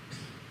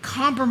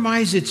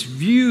compromise its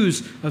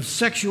views of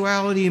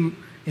sexuality and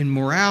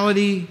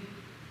morality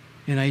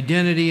and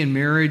identity and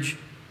marriage,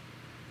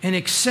 and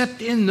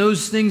accept in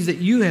those things that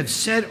you have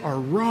said are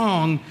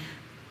wrong.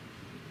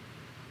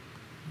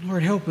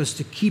 Lord, help us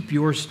to keep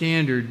your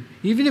standard.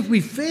 Even if we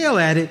fail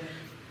at it,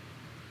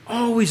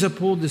 always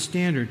uphold the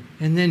standard.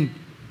 And then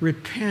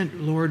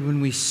repent, Lord,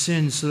 when we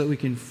sin so that we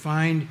can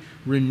find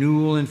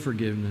renewal and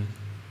forgiveness.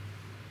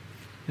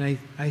 And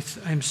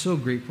I'm so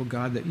grateful,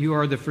 God, that you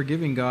are the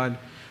forgiving God.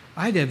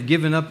 I'd have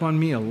given up on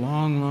me a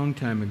long, long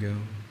time ago.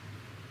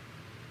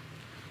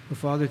 Well,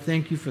 Father,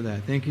 thank you for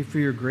that. Thank you for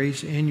your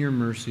grace and your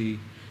mercy,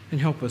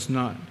 and help us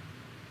not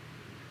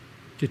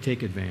to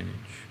take advantage.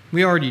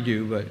 We already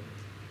do, but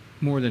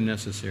more than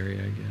necessary,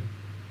 I guess.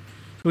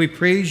 So we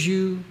praise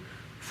you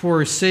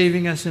for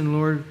saving us, and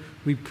Lord,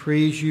 we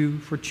praise you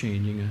for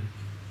changing us.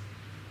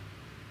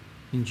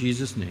 In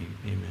Jesus' name,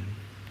 amen.